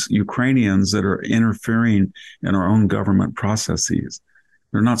of these Ukrainians that are interfering in our own government processes?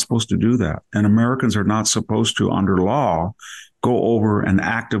 They're not supposed to do that. And Americans are not supposed to, under law, go over and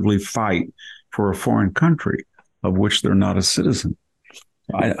actively fight for a foreign country of which they're not a citizen.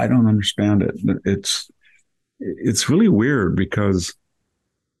 I don't understand it. It's really weird because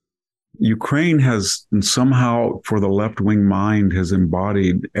Ukraine has somehow, for the left-wing mind, has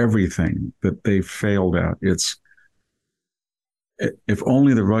embodied everything that they failed at. If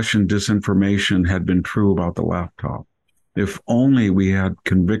only the Russian disinformation had been true about the laptop. If only we had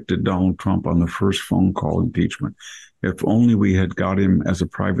convicted Donald Trump on the first phone call impeachment. If only we had got him as a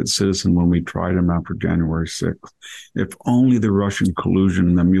private citizen when we tried him after January 6th. If only the Russian collusion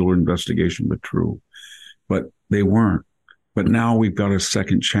and the Mueller investigation were true. But they weren't. But now we've got a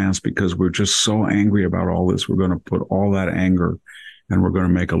second chance because we're just so angry about all this. We're going to put all that anger and we're going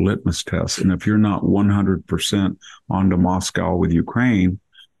to make a litmus test. And if you're not 100% onto Moscow with Ukraine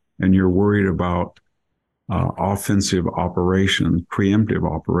and you're worried about offensive operations, preemptive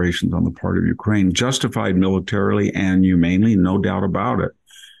operations on the part of Ukraine, justified militarily and humanely, no doubt about it.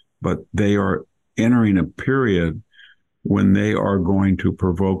 But they are entering a period when they are going to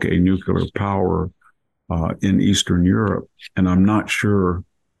provoke a nuclear power in Eastern Europe. And I'm not sure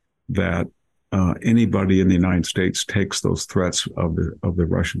that anybody in the United States takes those threats of the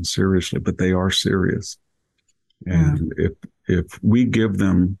Russians seriously, but they are serious. And if we give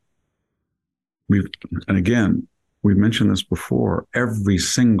them, and again, we've mentioned this before, every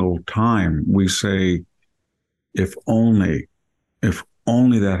single time we say, if only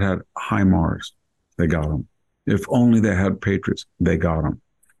only they had HIMARS, they got them. If only they had Patriots, they got them.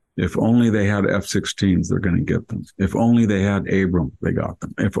 If only they had F-16s, they're going to get them. If only they had Abrams, they got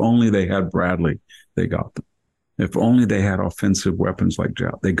them. If only they had Bradley, they got them. If only they had offensive weapons like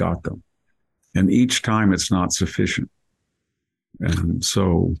Javelin, they got them. And each time it's not sufficient. And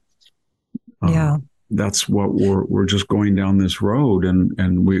so that's what we're just going down this road. And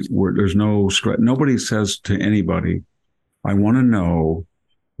there's no, nobody says to anybody, I want to know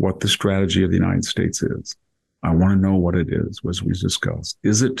what the strategy of the United States is. I want to know what it is, as we discussed.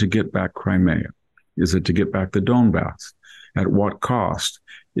 Is it to get back Crimea? Is it to get back the Donbass? At what cost?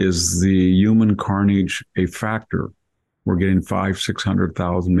 Is the human carnage a factor? We're getting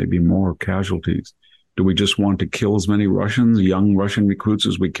 600,000, maybe more casualties. Do we just want to kill as many Russians, young Russian recruits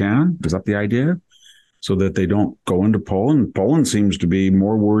as we can? Is that the idea? So that they don't go into Poland? Poland seems to be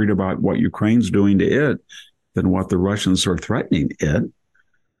more worried about what Ukraine's doing to it than what the Russians are threatening it.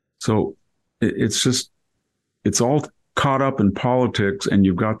 So it's all caught up in politics, and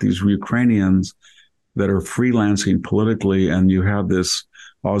you've got these Ukrainians that are freelancing politically, and you have this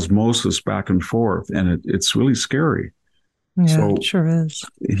osmosis back and forth, and it's really scary. Yeah, so it sure is.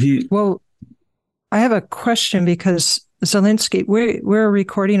 Well, I have a question because Zelensky, we're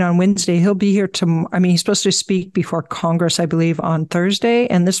recording on Wednesday. He'll be here he's supposed to speak before Congress, I believe, on Thursday,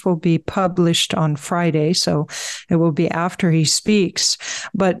 and this will be published on Friday, so it will be after he speaks.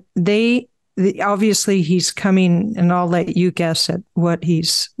 But obviously he's coming, and I'll let you guess at what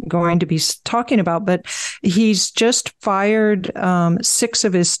he's going to be talking about, but he's just fired 6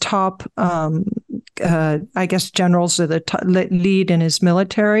 of his top, I guess, generals of the lead in his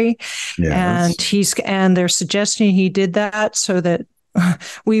military. Yes. And they're suggesting he did that so that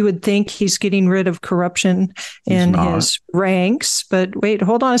we would think he's getting rid of corruption in his ranks. But wait,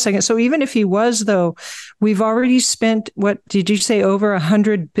 hold on a second. So even if he was, though, we've already spent, what did you say, over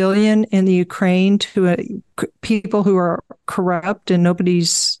 $100 billion in the Ukraine to people who are corrupt, and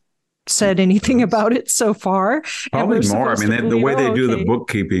nobody's said anything about it so far. Probably more. I mean, the way they do the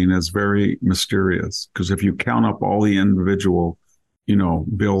bookkeeping is very mysterious, because if you count up all the individual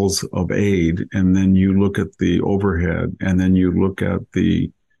bills of aid, and then you look at the overhead, and then you look at the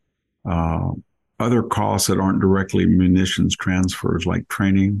other costs that aren't directly munitions transfers, like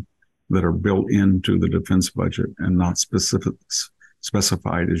training, that are built into the defense budget and not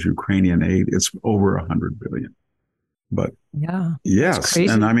specified as Ukrainian aid, it's over $100 billion. But yes,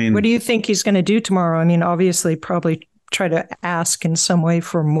 and I mean, what do you think he's going to do tomorrow? I mean, obviously, probably try to ask in some way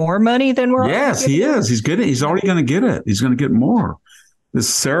for more money than we're. Yes, he is. He's already going to get it. He's going to get more.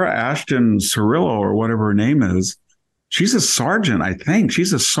 This Sarah Ashton Cirillo, or whatever her name is, she's a sergeant, I think.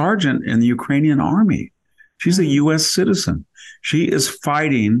 She's a sergeant in the Ukrainian army. She's a U.S. citizen. She is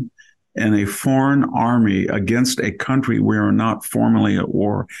fighting in a foreign army against a country we are not formally at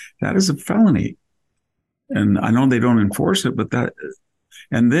war. That is a felony. And I know they don't enforce it, but that.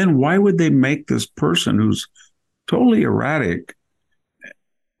 And then why would they make this person who's totally erratic,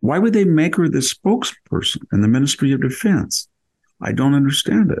 why would they make her the spokesperson in the Ministry of Defense? I don't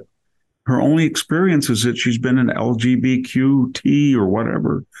understand it. Her only experience is that she's been an LGBTQ or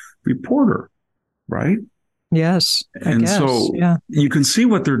whatever reporter, right? Yes. And so you can see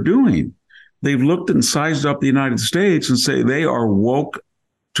what they're doing. They've looked and sized up the United States and say they are woke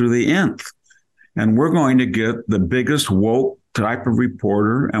to the nth. And we're going to get the biggest woke type of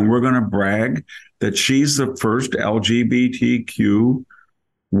reporter, and we're going to brag that she's the first LGBTQ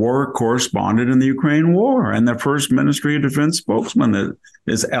war correspondent in the Ukraine war and the first Ministry of Defense spokesman that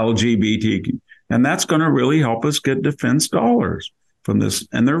is LGBTQ. And that's going to really help us get defense dollars from this.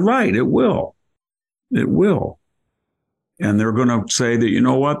 And they're right, it will. It will. And they're going to say that, you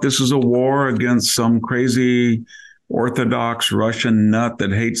know what, this is a war against some crazy Orthodox Russian nut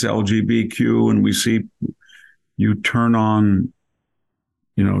that hates LGBTQ. And we see you turn on,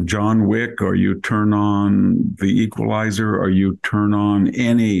 John Wick, or you turn on The Equalizer, or you turn on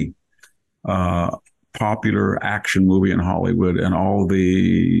any popular action movie in Hollywood, and all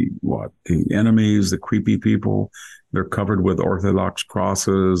the enemies, the creepy people, they're covered with Orthodox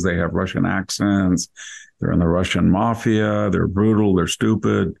crosses. They have Russian accents. They're in the Russian mafia. They're brutal. They're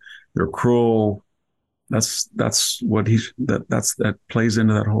stupid. They're cruel. That plays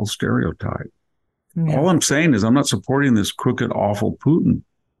into that whole stereotype. Yeah. All I'm saying is I'm not supporting this crooked, awful Putin.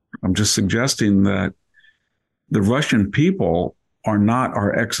 I'm just suggesting that the Russian people are not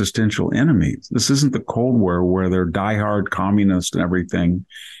our existential enemies. This isn't the Cold War where they're diehard communist and everything,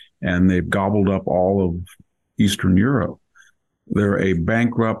 and they've gobbled up all of Eastern Europe. They're a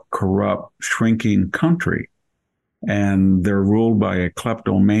bankrupt, corrupt, shrinking country, and they're ruled by a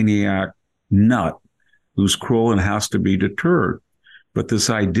kleptomaniac nut who's cruel and has to be deterred. But this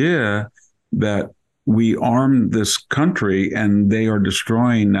idea that we armed this country and they are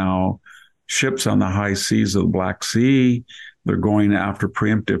destroying now ships on the high seas of the Black Sea. They're going after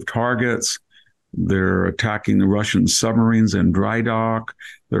preemptive targets. They're attacking the Russian submarines in dry dock.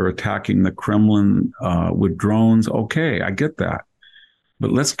 They're attacking the Kremlin with drones. Okay, I get that.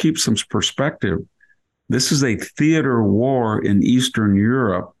 But let's keep some perspective. This is a theater war in Eastern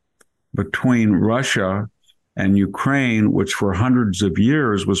Europe between Russia and Ukraine, which for hundreds of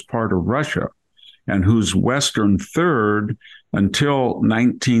years was part of Russia, and whose western third, until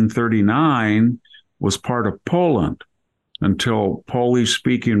 1939, was part of Poland, until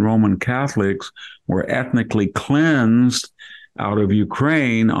Polish-speaking Roman Catholics were ethnically cleansed out of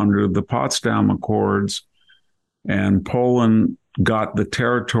Ukraine under the Potsdam Accords, and Poland got the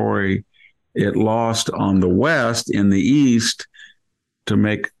territory it lost on the west in the east to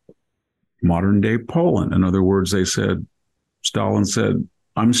make modern-day Poland. In other words, Stalin said,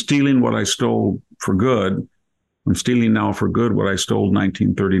 I'm stealing what I stole for good. I'm stealing now for good what I stole in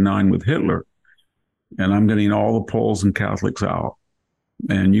 1939 with Hitler. And I'm getting all the Poles and Catholics out.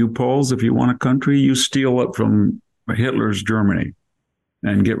 And you Poles, if you want a country, you steal it from Hitler's Germany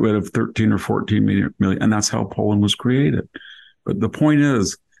and get rid of 13 or 14 million. And that's how Poland was created. But the point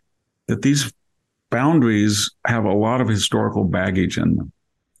is that these boundaries have a lot of historical baggage in them.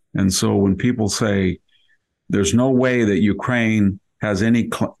 And so when people say there's no way that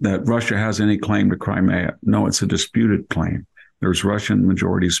that Russia has any claim to Crimea, no, it's a disputed claim. There's Russian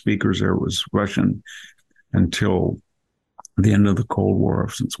majority speakers. There was Russian until the end of the Cold War,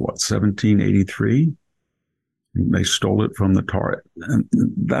 since 1783? They stole it from the Tsar. And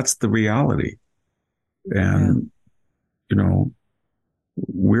that's the reality. And,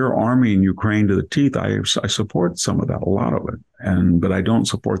 we're arming Ukraine to the teeth. I support some of that, a lot of it. But I don't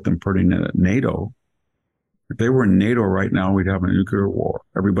support them putting it at NATO. If they were in NATO right now, we'd have a nuclear war.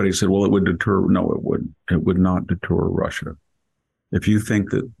 Everybody said, well, it would deter. No, it wouldn't. It would not deter Russia. If you think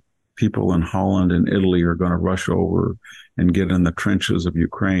that people in Holland and Italy are going to rush over and get in the trenches of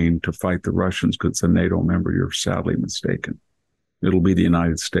Ukraine to fight the Russians because it's a NATO member, you're sadly mistaken. It'll be the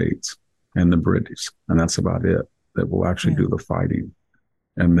United States and the British, and that's about it, that will actually do the fighting.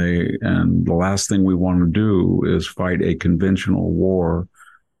 And the last thing we want to do is fight a conventional war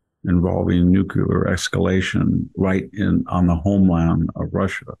involving nuclear escalation right on the homeland of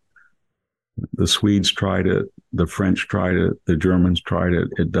Russia. The Swedes tried it, the French tried it, the Germans tried it.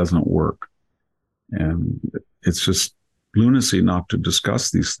 It doesn't work. And it's just lunacy not to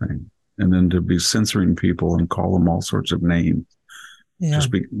discuss these things and then to be censoring people and call them all sorts of names. Yeah. Just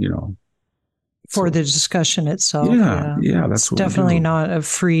be, for the discussion itself. Yeah, that's it's definitely not a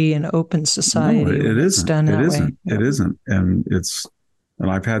free and open society. No, it isn't. It's done that way. Yeah. It isn't. And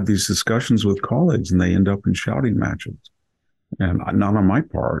I've had these discussions with colleagues and they end up in shouting matches. And not on my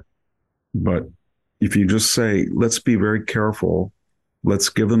part, but if you just say, let's be very careful, let's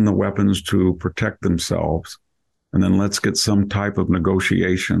give them the weapons to protect themselves, and then let's get some type of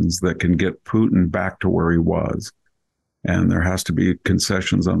negotiations that can get Putin back to where he was. And there has to be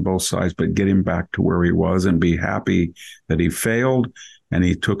concessions on both sides, but get him back to where he was and be happy that he failed and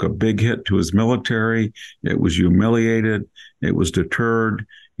he took a big hit to his military. It was humiliated. It was deterred.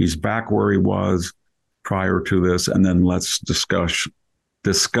 He's back where he was prior to this. And then let's discuss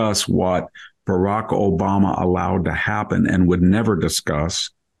what Barack Obama allowed to happen and would never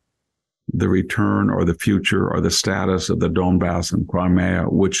discuss, the return or the future or the status of the Donbass and Crimea,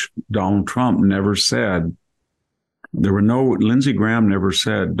 which Donald Trump never said. Lindsey Graham never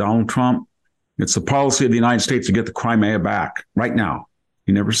said, Donald Trump, it's the policy of the United States to get the Crimea back right now.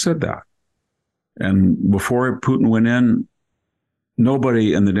 He never said that. And before Putin went in,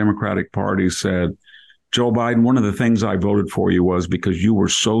 nobody in the Democratic Party said, Joe Biden, one of the things I voted for you was because you were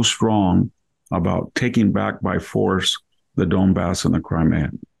so strong about taking back by force the Donbass and the Crimea.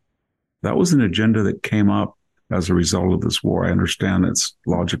 That was an agenda that came up as a result of this war. I understand it's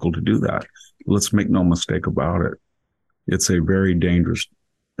logical to do that. Let's make no mistake about it. It's a very dangerous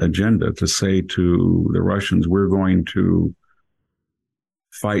agenda to say to the Russians, we're going to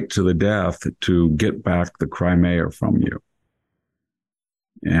fight to the death to get back the Crimea from you.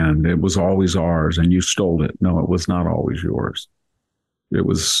 And it was always ours, and you stole it. No, it was not always yours. It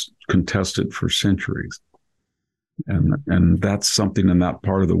was contested for centuries. And that's something in that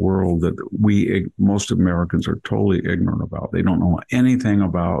part of the world that most Americans are totally ignorant about. They don't know anything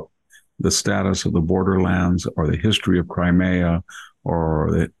about the status of the borderlands or the history of Crimea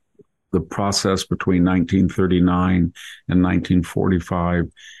or the process between 1939 and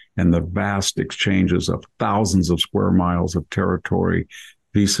 1945 and the vast exchanges of thousands of square miles of territory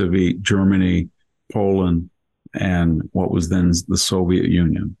vis-a-vis Germany, Poland, and what was then the Soviet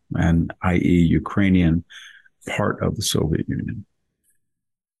Union, and i.e. Ukrainian part of the Soviet Union.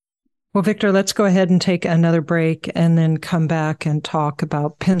 Well, Victor, let's go ahead and take another break and then come back and talk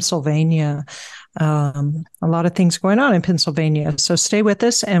about Pennsylvania. A lot of things going on in Pennsylvania. So stay with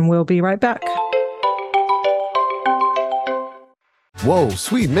us and we'll be right back. Whoa,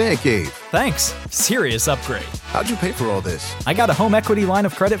 sweet man cave. Thanks. Serious upgrade. How'd you pay for all this? I got a home equity line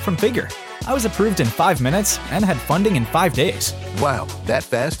of credit from Figure. I was approved in 5 minutes and had funding in 5 days. Wow, that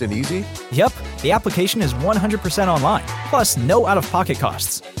fast and easy? Yep. The application is 100% online, plus no out-of-pocket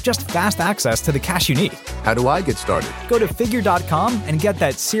costs. Just fast access to the cash you need. How do I get started? Go to Figure.com and get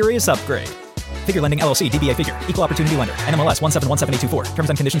that serious upgrade. Figure Lending LLC, DBA Figure, Equal Opportunity Lender, NMLS 1717824. Terms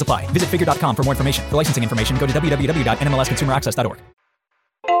and conditions apply. Visit Figure.com for more information. For licensing information, go to www.nmlsconsumeraccess.org.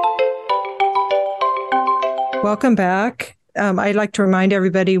 Welcome back. I'd like to remind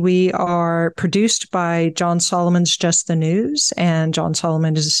everybody we are produced by John Solomon's Just the News, and John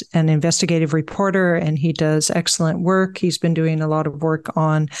Solomon is an investigative reporter, and he does excellent work. He's been doing a lot of work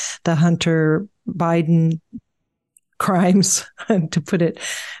on the Hunter Biden crimes, to put it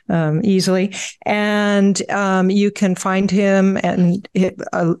easily. And you can find him and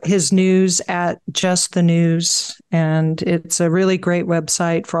his news at Just the News. And it's a really great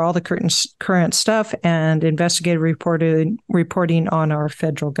website for all the current stuff and investigative reporting on our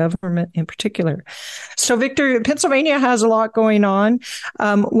federal government in particular. So, Victor, Pennsylvania has a lot going on.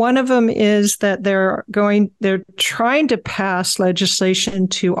 One of them is that they're trying to pass legislation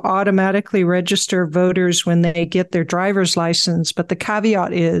to automatically register voters when they get their driver's license. But the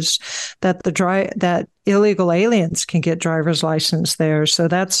caveat is that that illegal aliens can get driver's license there. So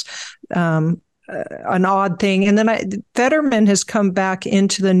that's an odd thing. And then Fetterman has come back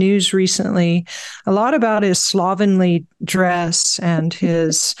into the news recently a lot about his slovenly dress and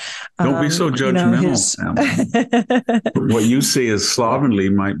his don't be so judgmental. What you see as slovenly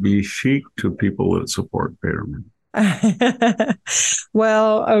might be chic to people that support Fetterman.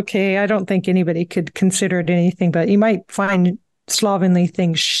 Well, okay, I don't think anybody could consider it anything, but you might find slovenly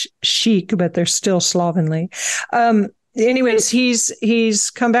things chic, but they're still slovenly. Anyways,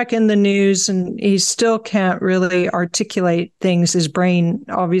 he's come back in the news and he still can't really articulate things. His brain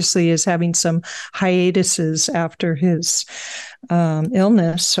obviously is having some hiatuses after his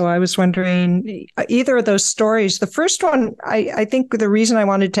illness. So I was wondering, either of those stories, the first one, I think the reason I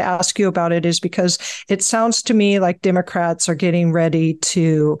wanted to ask you about it is because it sounds to me like Democrats are getting ready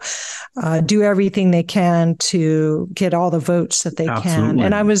to do everything they can to get all the votes that they can.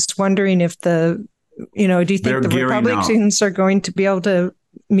 And I was wondering if do you think the Republicans are going to be able to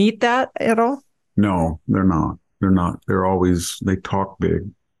meet that at all? No, they're not. They talk big,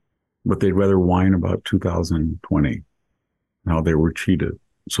 but they'd rather whine about 2020, how they were cheated,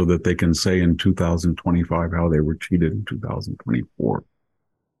 so that they can say in 2025 how they were cheated in 2024.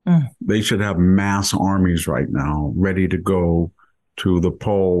 They should have mass armies right now ready to go to the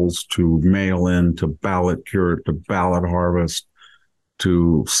polls, to mail in, to ballot cure, to ballot harvest,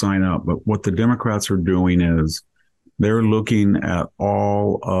 to sign up. But what the Democrats are doing is they're looking at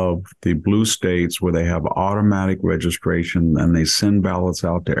all of the blue states where they have automatic registration and they send ballots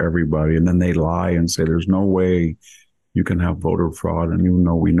out to everybody. And then they lie and say, there's no way you can have voter fraud. And even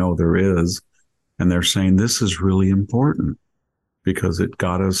though we know there is, and they're saying this is really important because it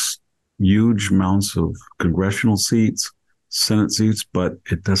got us huge amounts of congressional seats, Senate seats, but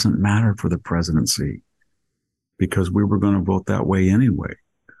it doesn't matter for the presidency, because we were going to vote that way anyway.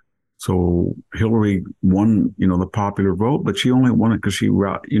 So Hillary won, the popular vote, but she only won it because she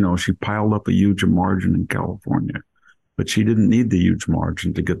piled up a huge margin in California, but she didn't need the huge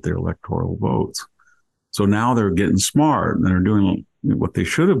margin to get their electoral votes. So now they're getting smart and they're doing what they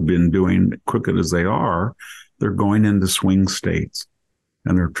should have been doing, crooked as they are. They're going into swing states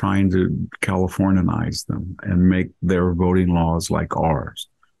and they're trying to Californianize them and make their voting laws like ours,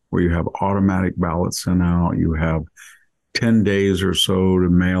 where you have automatic ballots sent out, you have 10 days or so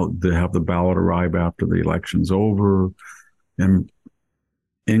to have the ballot arrive after the election's over, and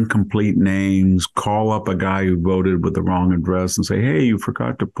incomplete names, call up a guy who voted with the wrong address and say, hey, you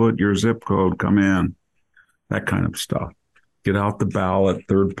forgot to put your zip code, come in, that kind of stuff. Get out the ballot,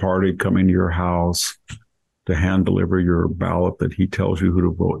 third party coming to your house to hand deliver your ballot that he tells you who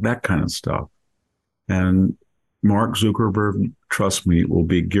to vote, that kind of stuff. And Mark Zuckerberg, trust me, will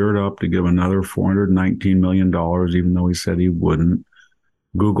be geared up to give another $419 million, even though he said he wouldn't.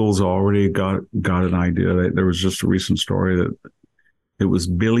 Google's already got an idea. There was just a recent story that it was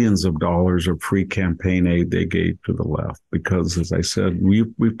billions of dollars of free campaign aid they gave to the left because, as I said,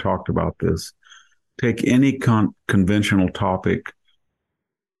 we've talked about this. Take any conventional topic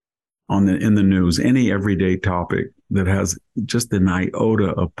in the news, any everyday topic that has just an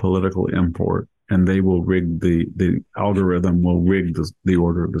iota of political import, and they will rig the algorithm will rig the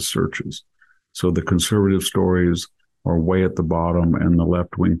order of the searches. So the conservative stories are way at the bottom and the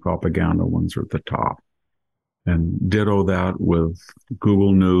left-wing propaganda ones are at the top. And ditto that with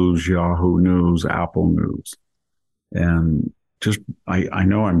Google News, Yahoo News, Apple News. And just, I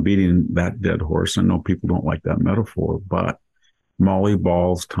know I'm beating that dead horse. I know people don't like that metaphor, but Molly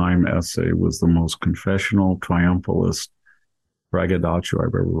Ball's Time essay was the most confessional, triumphalist braggadocio I've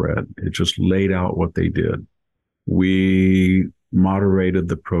ever read. It just laid out what they did. We moderated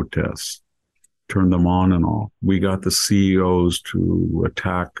the protests, turned them on and off. We got the CEOs to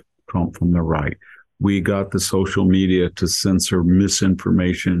attack Trump from the right. We got the social media to censor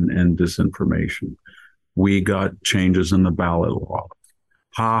misinformation and disinformation. We got changes in the ballot law.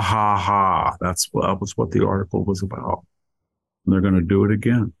 Ha, ha, ha. That was what the article was about. And they're going to do it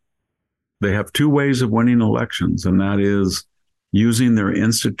again. They have two ways of winning elections, and that is using their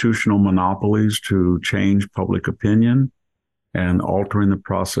institutional monopolies to change public opinion and altering the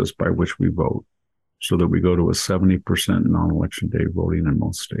process by which we vote so that we go to a 70% non-election day voting in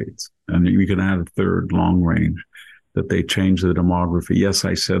most states. And you can add a third, long range, that they change the demography. Yes,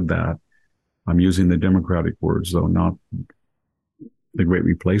 I said that. I'm using the Democratic words, though, not the Great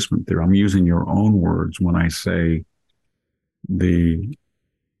Replacement theory. I'm using your own words when I say the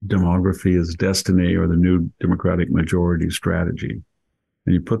demography is destiny or the new Democratic majority strategy.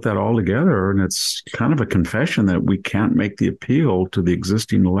 And you put that all together, and it's kind of a confession that we can't make the appeal to the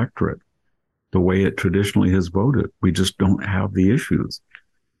existing electorate the way it traditionally has voted. We just don't have the issues.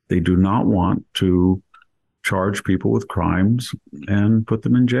 They do not want to charge people with crimes and put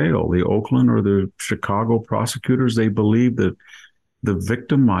them in jail. The Oakland or the Chicago prosecutors, they believe that the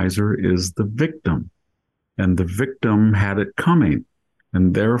victimizer is the victim, and the victim had it coming.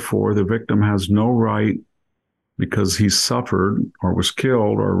 And therefore, the victim has no right, because he suffered or was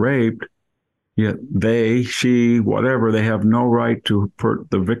killed or raped, yet they, she, whatever, they have no right to put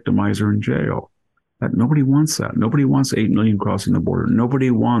the victimizer in jail. Nobody wants that. Nobody wants 8 million crossing the border.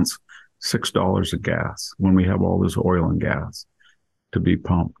 Nobody wants $6 of gas when we have all this oil and gas to be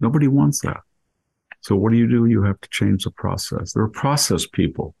pumped. Nobody wants that. So what do? You have to change the process. They're process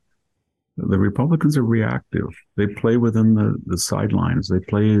people. The Republicans are reactive. They play within the sidelines. They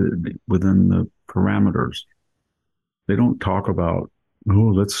play within the parameters. They don't talk about,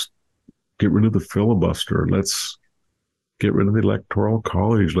 let's get rid of the filibuster. Let's get rid of the Electoral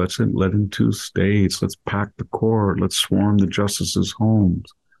College. Let's let in 2 states. Let's pack the court. Let's swarm the justices' homes.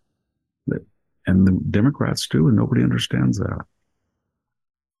 And the Democrats do, and nobody understands that.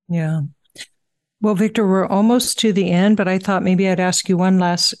 Yeah. Well, Victor, we're almost to the end, but I thought maybe I'd ask you one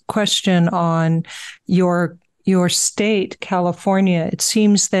last question on your state, California. It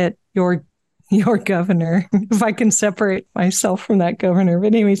seems that your governor, if I can separate myself from that governor, but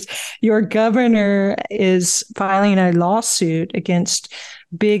anyways, your governor is filing a lawsuit against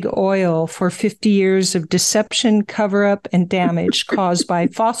Big Oil for 50 years of deception, cover-up, and damage caused by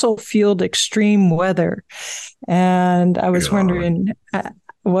fossil-fueled extreme weather. And I was wondering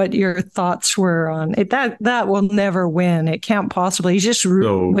what your thoughts were on it. That will never win. It can't possibly. He's just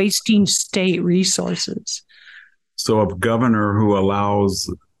wasting state resources. So a governor who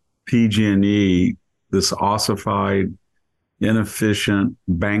allows PG&E, this ossified, inefficient,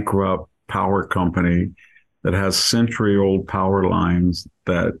 bankrupt power company that has century-old power lines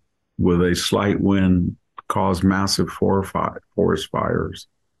that, with a slight wind, cause massive forest fires,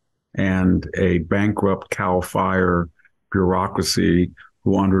 and a bankrupt Cal Fire bureaucracy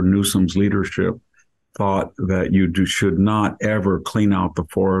who, under Newsom's leadership, thought that you should not ever clean out the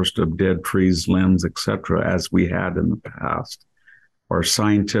forest of dead trees, limbs, etc., as we had in the past, or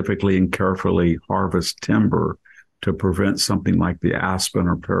scientifically and carefully harvest timber to prevent something like the Aspen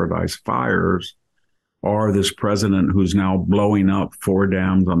or Paradise fires, or this president who's now blowing up 4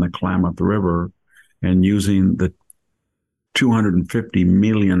 dams on the Klamath River and using the $250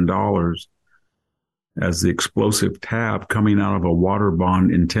 million as the explosive tab coming out of a water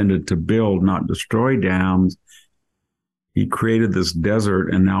bond intended to build, not destroy dams. He created this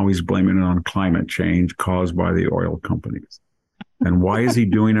desert, and now he's blaming it on climate change caused by the oil companies. And why is he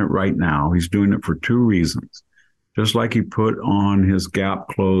doing it right now? He's doing it for 2 reasons. Just like he put on his Gap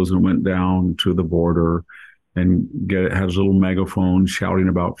clothes and went down to the border and had his little megaphone shouting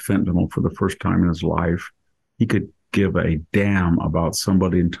about fentanyl for the first time in his life, he could give a damn about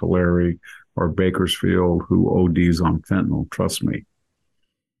somebody in Tulare or Bakersfield who ODs on fentanyl. Trust me.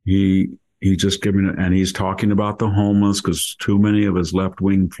 He just giving it, and he's talking about the homeless because too many of his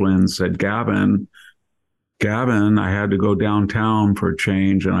left-wing friends said, Gavin, Gavin, I had to go downtown for a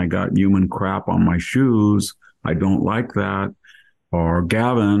change and I got human crap on my shoes. I don't like that. Or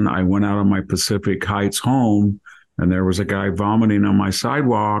Gavin, I went out of my Pacific Heights home and there was a guy vomiting on my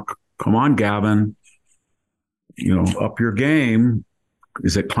sidewalk. Come on, Gavin, up your game.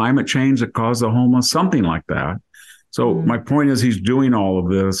 Is it climate change that caused the homeless? Something like that. So my point is he's doing all of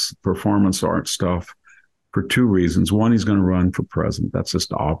this performance art stuff for two reasons. One, he's going to run for president. That's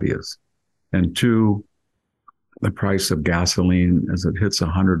just obvious. And two, the price of gasoline as it hits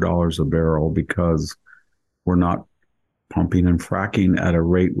 $100 a barrel because we're not pumping and fracking at a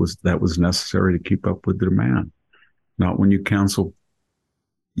rate that was necessary to keep up with the demand. Not when you cancel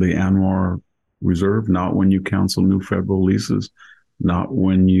the ANWR reserve, not when you cancel new federal leases, not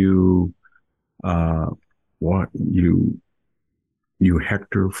when you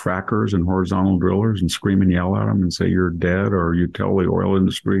hector frackers and horizontal drillers and scream and yell at them and say you're dead, or you tell the oil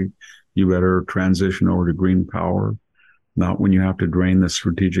industry you better transition over to green power. Not when you have to drain the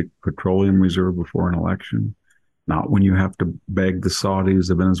strategic petroleum reserve before an election. Not when you have to beg the Saudis,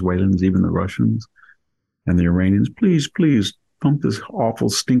 the Venezuelans, even the Russians and the Iranians, please pump this awful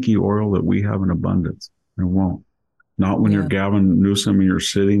stinky oil that we have in abundance. It won't. Not when you're Gavin Newsom and you're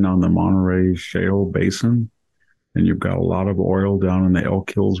sitting on the Monterey Shale Basin and you've got a lot of oil down in the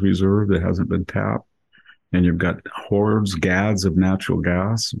Elk Hills Reserve that hasn't been tapped. And you've got hordes, gads of natural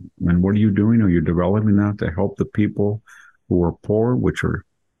gas. And what are you doing? Are you developing that to help the people who are poor, which are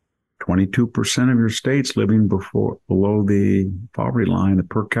 22% of your states living below the poverty line? The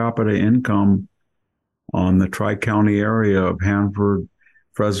per capita income on the Tri-County area of Hanford,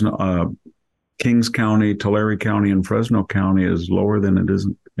 Fresno, Kings County, Tulare County, and Fresno County is lower than it is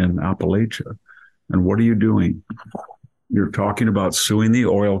in Appalachia. And what are you doing? You're talking about suing the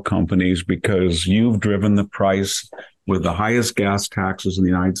oil companies because you've driven the price with the highest gas taxes in the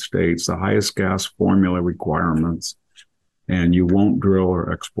United States, the highest gas formula requirements, and you won't drill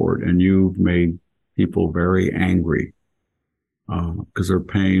or export. And you've made people very angry because they're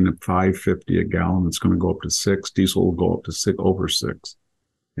paying $5.50 a gallon. It's going to go up to $6. Diesel will go up to over $6.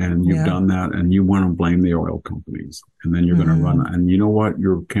 And you've done that, and you want to blame the oil companies. And then you're going to run. And you know what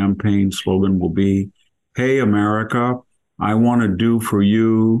your campaign slogan will be? Hey, America, I want to do for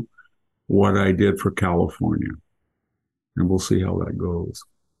you what I did for California. And we'll see how that goes.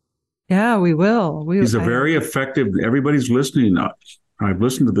 Yeah, we will. He's a very effective, everybody's listening. I've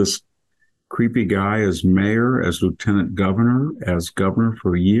listened to this creepy guy as mayor, as lieutenant governor, as governor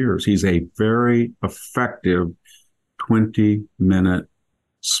for years. He's a very effective 20-minute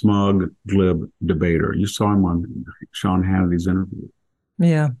smug, glib debater. You saw him on Sean Hannity's interview.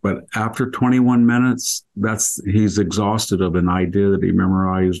 Yeah. But after 21 minutes, he's exhausted of an idea that he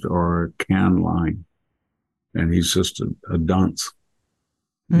memorized or a canned line. And he's just a dunce.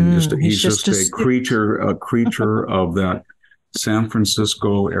 He's just a creature of that San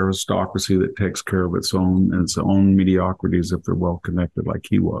Francisco aristocracy that takes care of its own mediocrities if they're well connected, like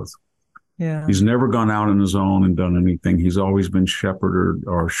he was. Yeah. He's never gone out on his own and done anything. He's always been shepherded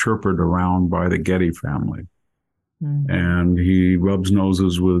or sherped around by the Getty family. Mm-hmm. And he rubs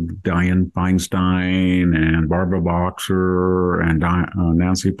noses with Dianne Feinstein and Barbara Boxer and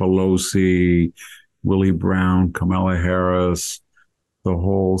Nancy Pelosi, Willie Brown, Kamala Harris, the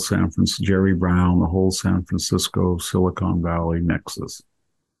whole Jerry Brown, the whole San Francisco, Silicon Valley nexus.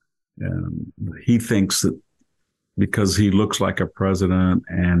 And he thinks that because he looks like a president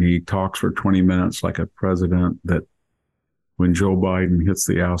and he talks for 20 minutes like a president, that when Joe Biden hits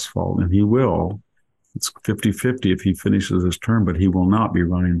the asphalt, and he will, it's 50-50 if he finishes his term, but he will not be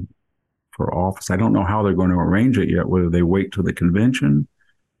running for office. I don't know how they're going to arrange it yet, whether they wait till the convention,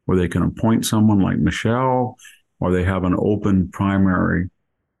 or they can appoint someone like Michelle, or they have an open primary,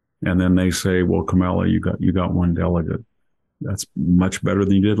 and then they say, well, Kamala, you got one delegate. That's much better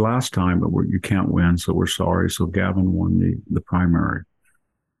than you did last time, but you can't win, so we're sorry. So Gavin won the primary.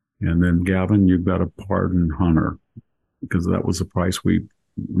 And then, Gavin, you've got to pardon Hunter, because that was the price we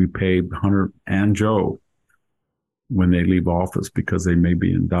paid Hunter and Joe when they leave office, because they may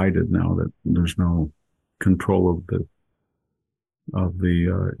be indicted now that there's no control of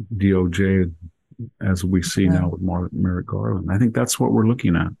the DOJ, as we see now with Merrick Garland. I think that's what we're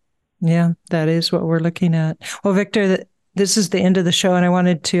looking at. Yeah, that is what we're looking at. Well, Victor, this is the end of the show, and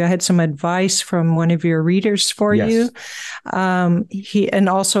I had some advice from one of your readers for you. And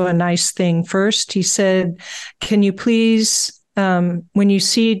also a nice thing. First, he said, can you please when you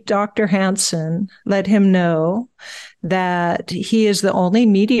see Dr. Hansen, let him know that he is the only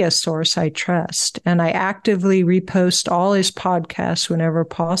media source I trust, and I actively repost all his podcasts whenever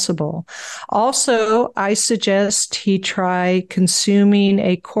possible. Also, I suggest he try consuming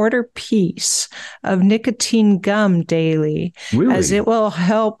a quarter piece of nicotine gum daily, as it will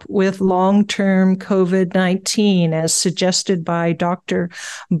help with long-term COVID-19, as suggested by Dr.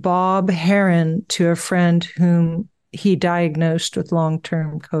 Bob Heron to a friend whom he diagnosed with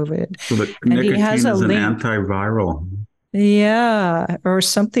long-term COVID. So the and nicotine he has a is an link. antiviral. Yeah, or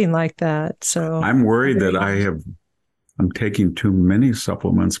something like that. So I'm worried that I'm taking too many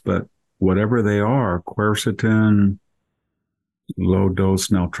supplements, but whatever they are, quercetin, low dose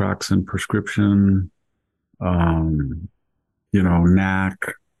naltrexone prescription, NAC,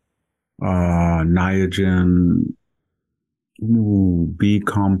 Niagen, B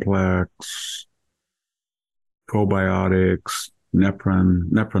complex, probiotics,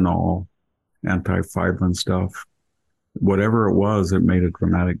 Neprinol, anti-fibrin stuff. Whatever it was, it made a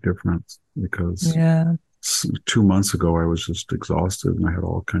dramatic difference because 2 months ago, I was just exhausted and I had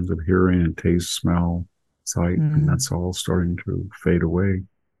all kinds of hearing and taste, smell, sight, and that's all starting to fade away.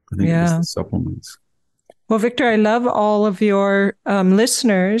 I think it was the supplements. Well, Victor, I love all of your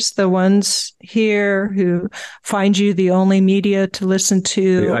listeners, the ones here who find you the only media to listen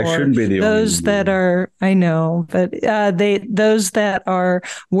to. I shouldn't be the those only that are, I know, but those that are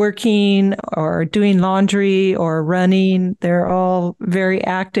working or doing laundry or running, they're all very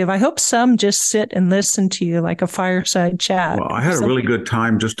active. I hope some just sit and listen to you like a fireside chat. Well, I had a really good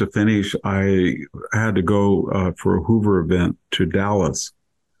time. Just to finish, I had to go for a Hoover event to Dallas.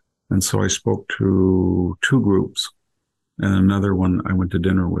 And so I spoke to 2 groups, and another one I went to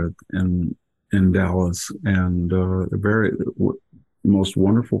dinner with in Dallas. And the most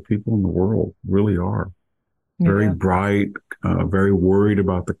wonderful people in the world, really are. Very bright, very worried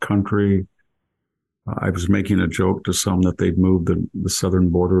about the country. I was making a joke to some that they'd moved the southern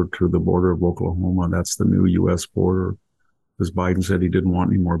border to the border of Oklahoma. That's the new U.S. border, because Biden said he didn't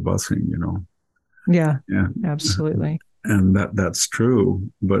want any more busing, Yeah, absolutely. And that's true.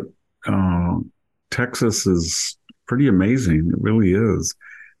 But Texas is pretty amazing. It really is.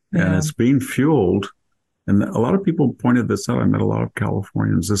 And it's being fueled. And a lot of people pointed this out. I met a lot of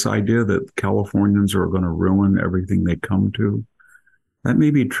Californians. This idea that Californians are going to ruin everything they come to. That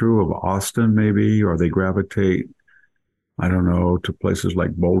may be true of Austin, maybe, or they gravitate, I don't know, to places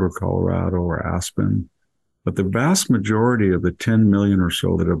like Boulder, Colorado, or Aspen. But the vast majority of the 10 million or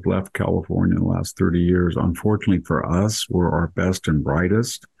so that have left California in the last 30 years, unfortunately for us, were our best and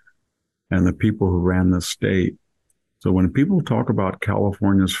brightest, and the people who ran the state. So when people talk about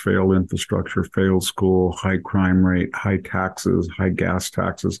California's failed infrastructure, failed school, high crime rate, high taxes, high gas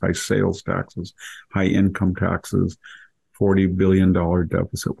taxes, high sales taxes, high income taxes, $40 billion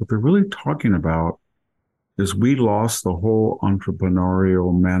deficit, what they're really talking about is we lost the whole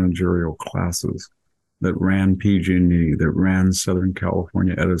entrepreneurial managerial classes that ran PG&E, that ran Southern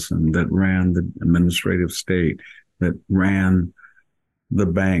California Edison, that ran the administrative state, that ran the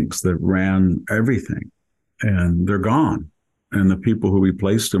banks, that ran everything. And they're gone. And the people who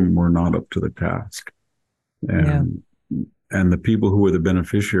replaced them were not up to the task. And the people who were the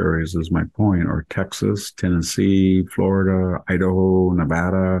beneficiaries, is my point, are Texas, Tennessee, Florida, Idaho,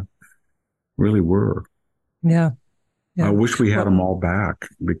 Nevada, really were. Yeah. I wish we had them all back,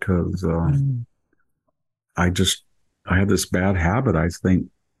 because I had this bad habit. I think,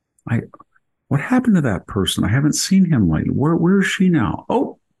 what happened to that person? I haven't seen him lately. Where is she now?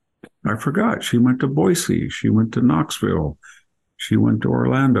 Oh, I forgot. She went to Boise. She went to Knoxville. She went to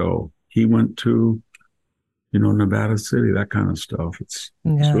Orlando. He went to, Nevada City, that kind of stuff. It's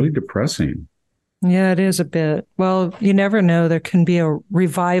really depressing. Yeah, it is a bit. Well, you never know. There can be a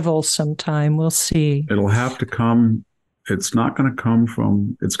revival sometime. We'll see. It'll have to come. It's not going to come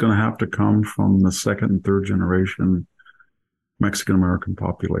from, it's going to have to come from the second and third generation Mexican-American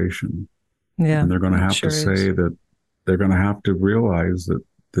population. Yeah. And they're going to have to say that they're going to have to realize that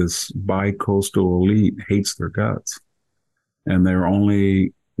this bi-coastal elite hates their guts. And they're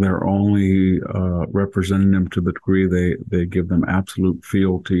only representing them to the degree they give them absolute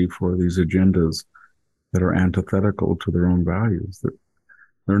fealty for these agendas that are antithetical to their own values. That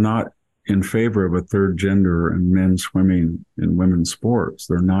they're not in favor of a third gender and men swimming in women's sports.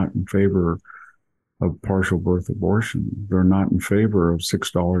 They're not in favor of partial birth abortion. They're not in favor of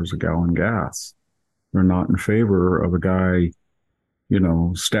 $6 a gallon gas. They're not in favor of a guy,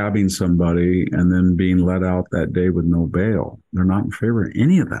 stabbing somebody and then being let out that day with no bail. They're not in favor of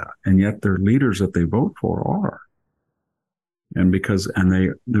any of that. And yet their leaders that they vote for are. And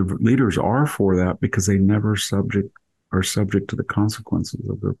the leaders are for that because they never subject are subject to the consequences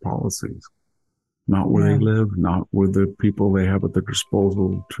of their policies. Not where they live, not with the people they have at their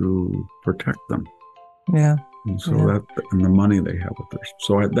disposal to protect them. Yeah. And so and the money they have with them.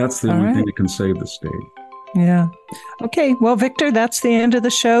 So that's the only thing that can save the state. Yeah. Okay. Well, Victor, that's the end of the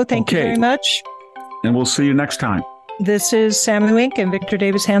show. Thank you very much. And we'll see you next time. This is Sammy Wink and Victor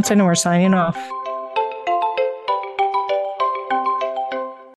Davis Hanson, and we're signing off.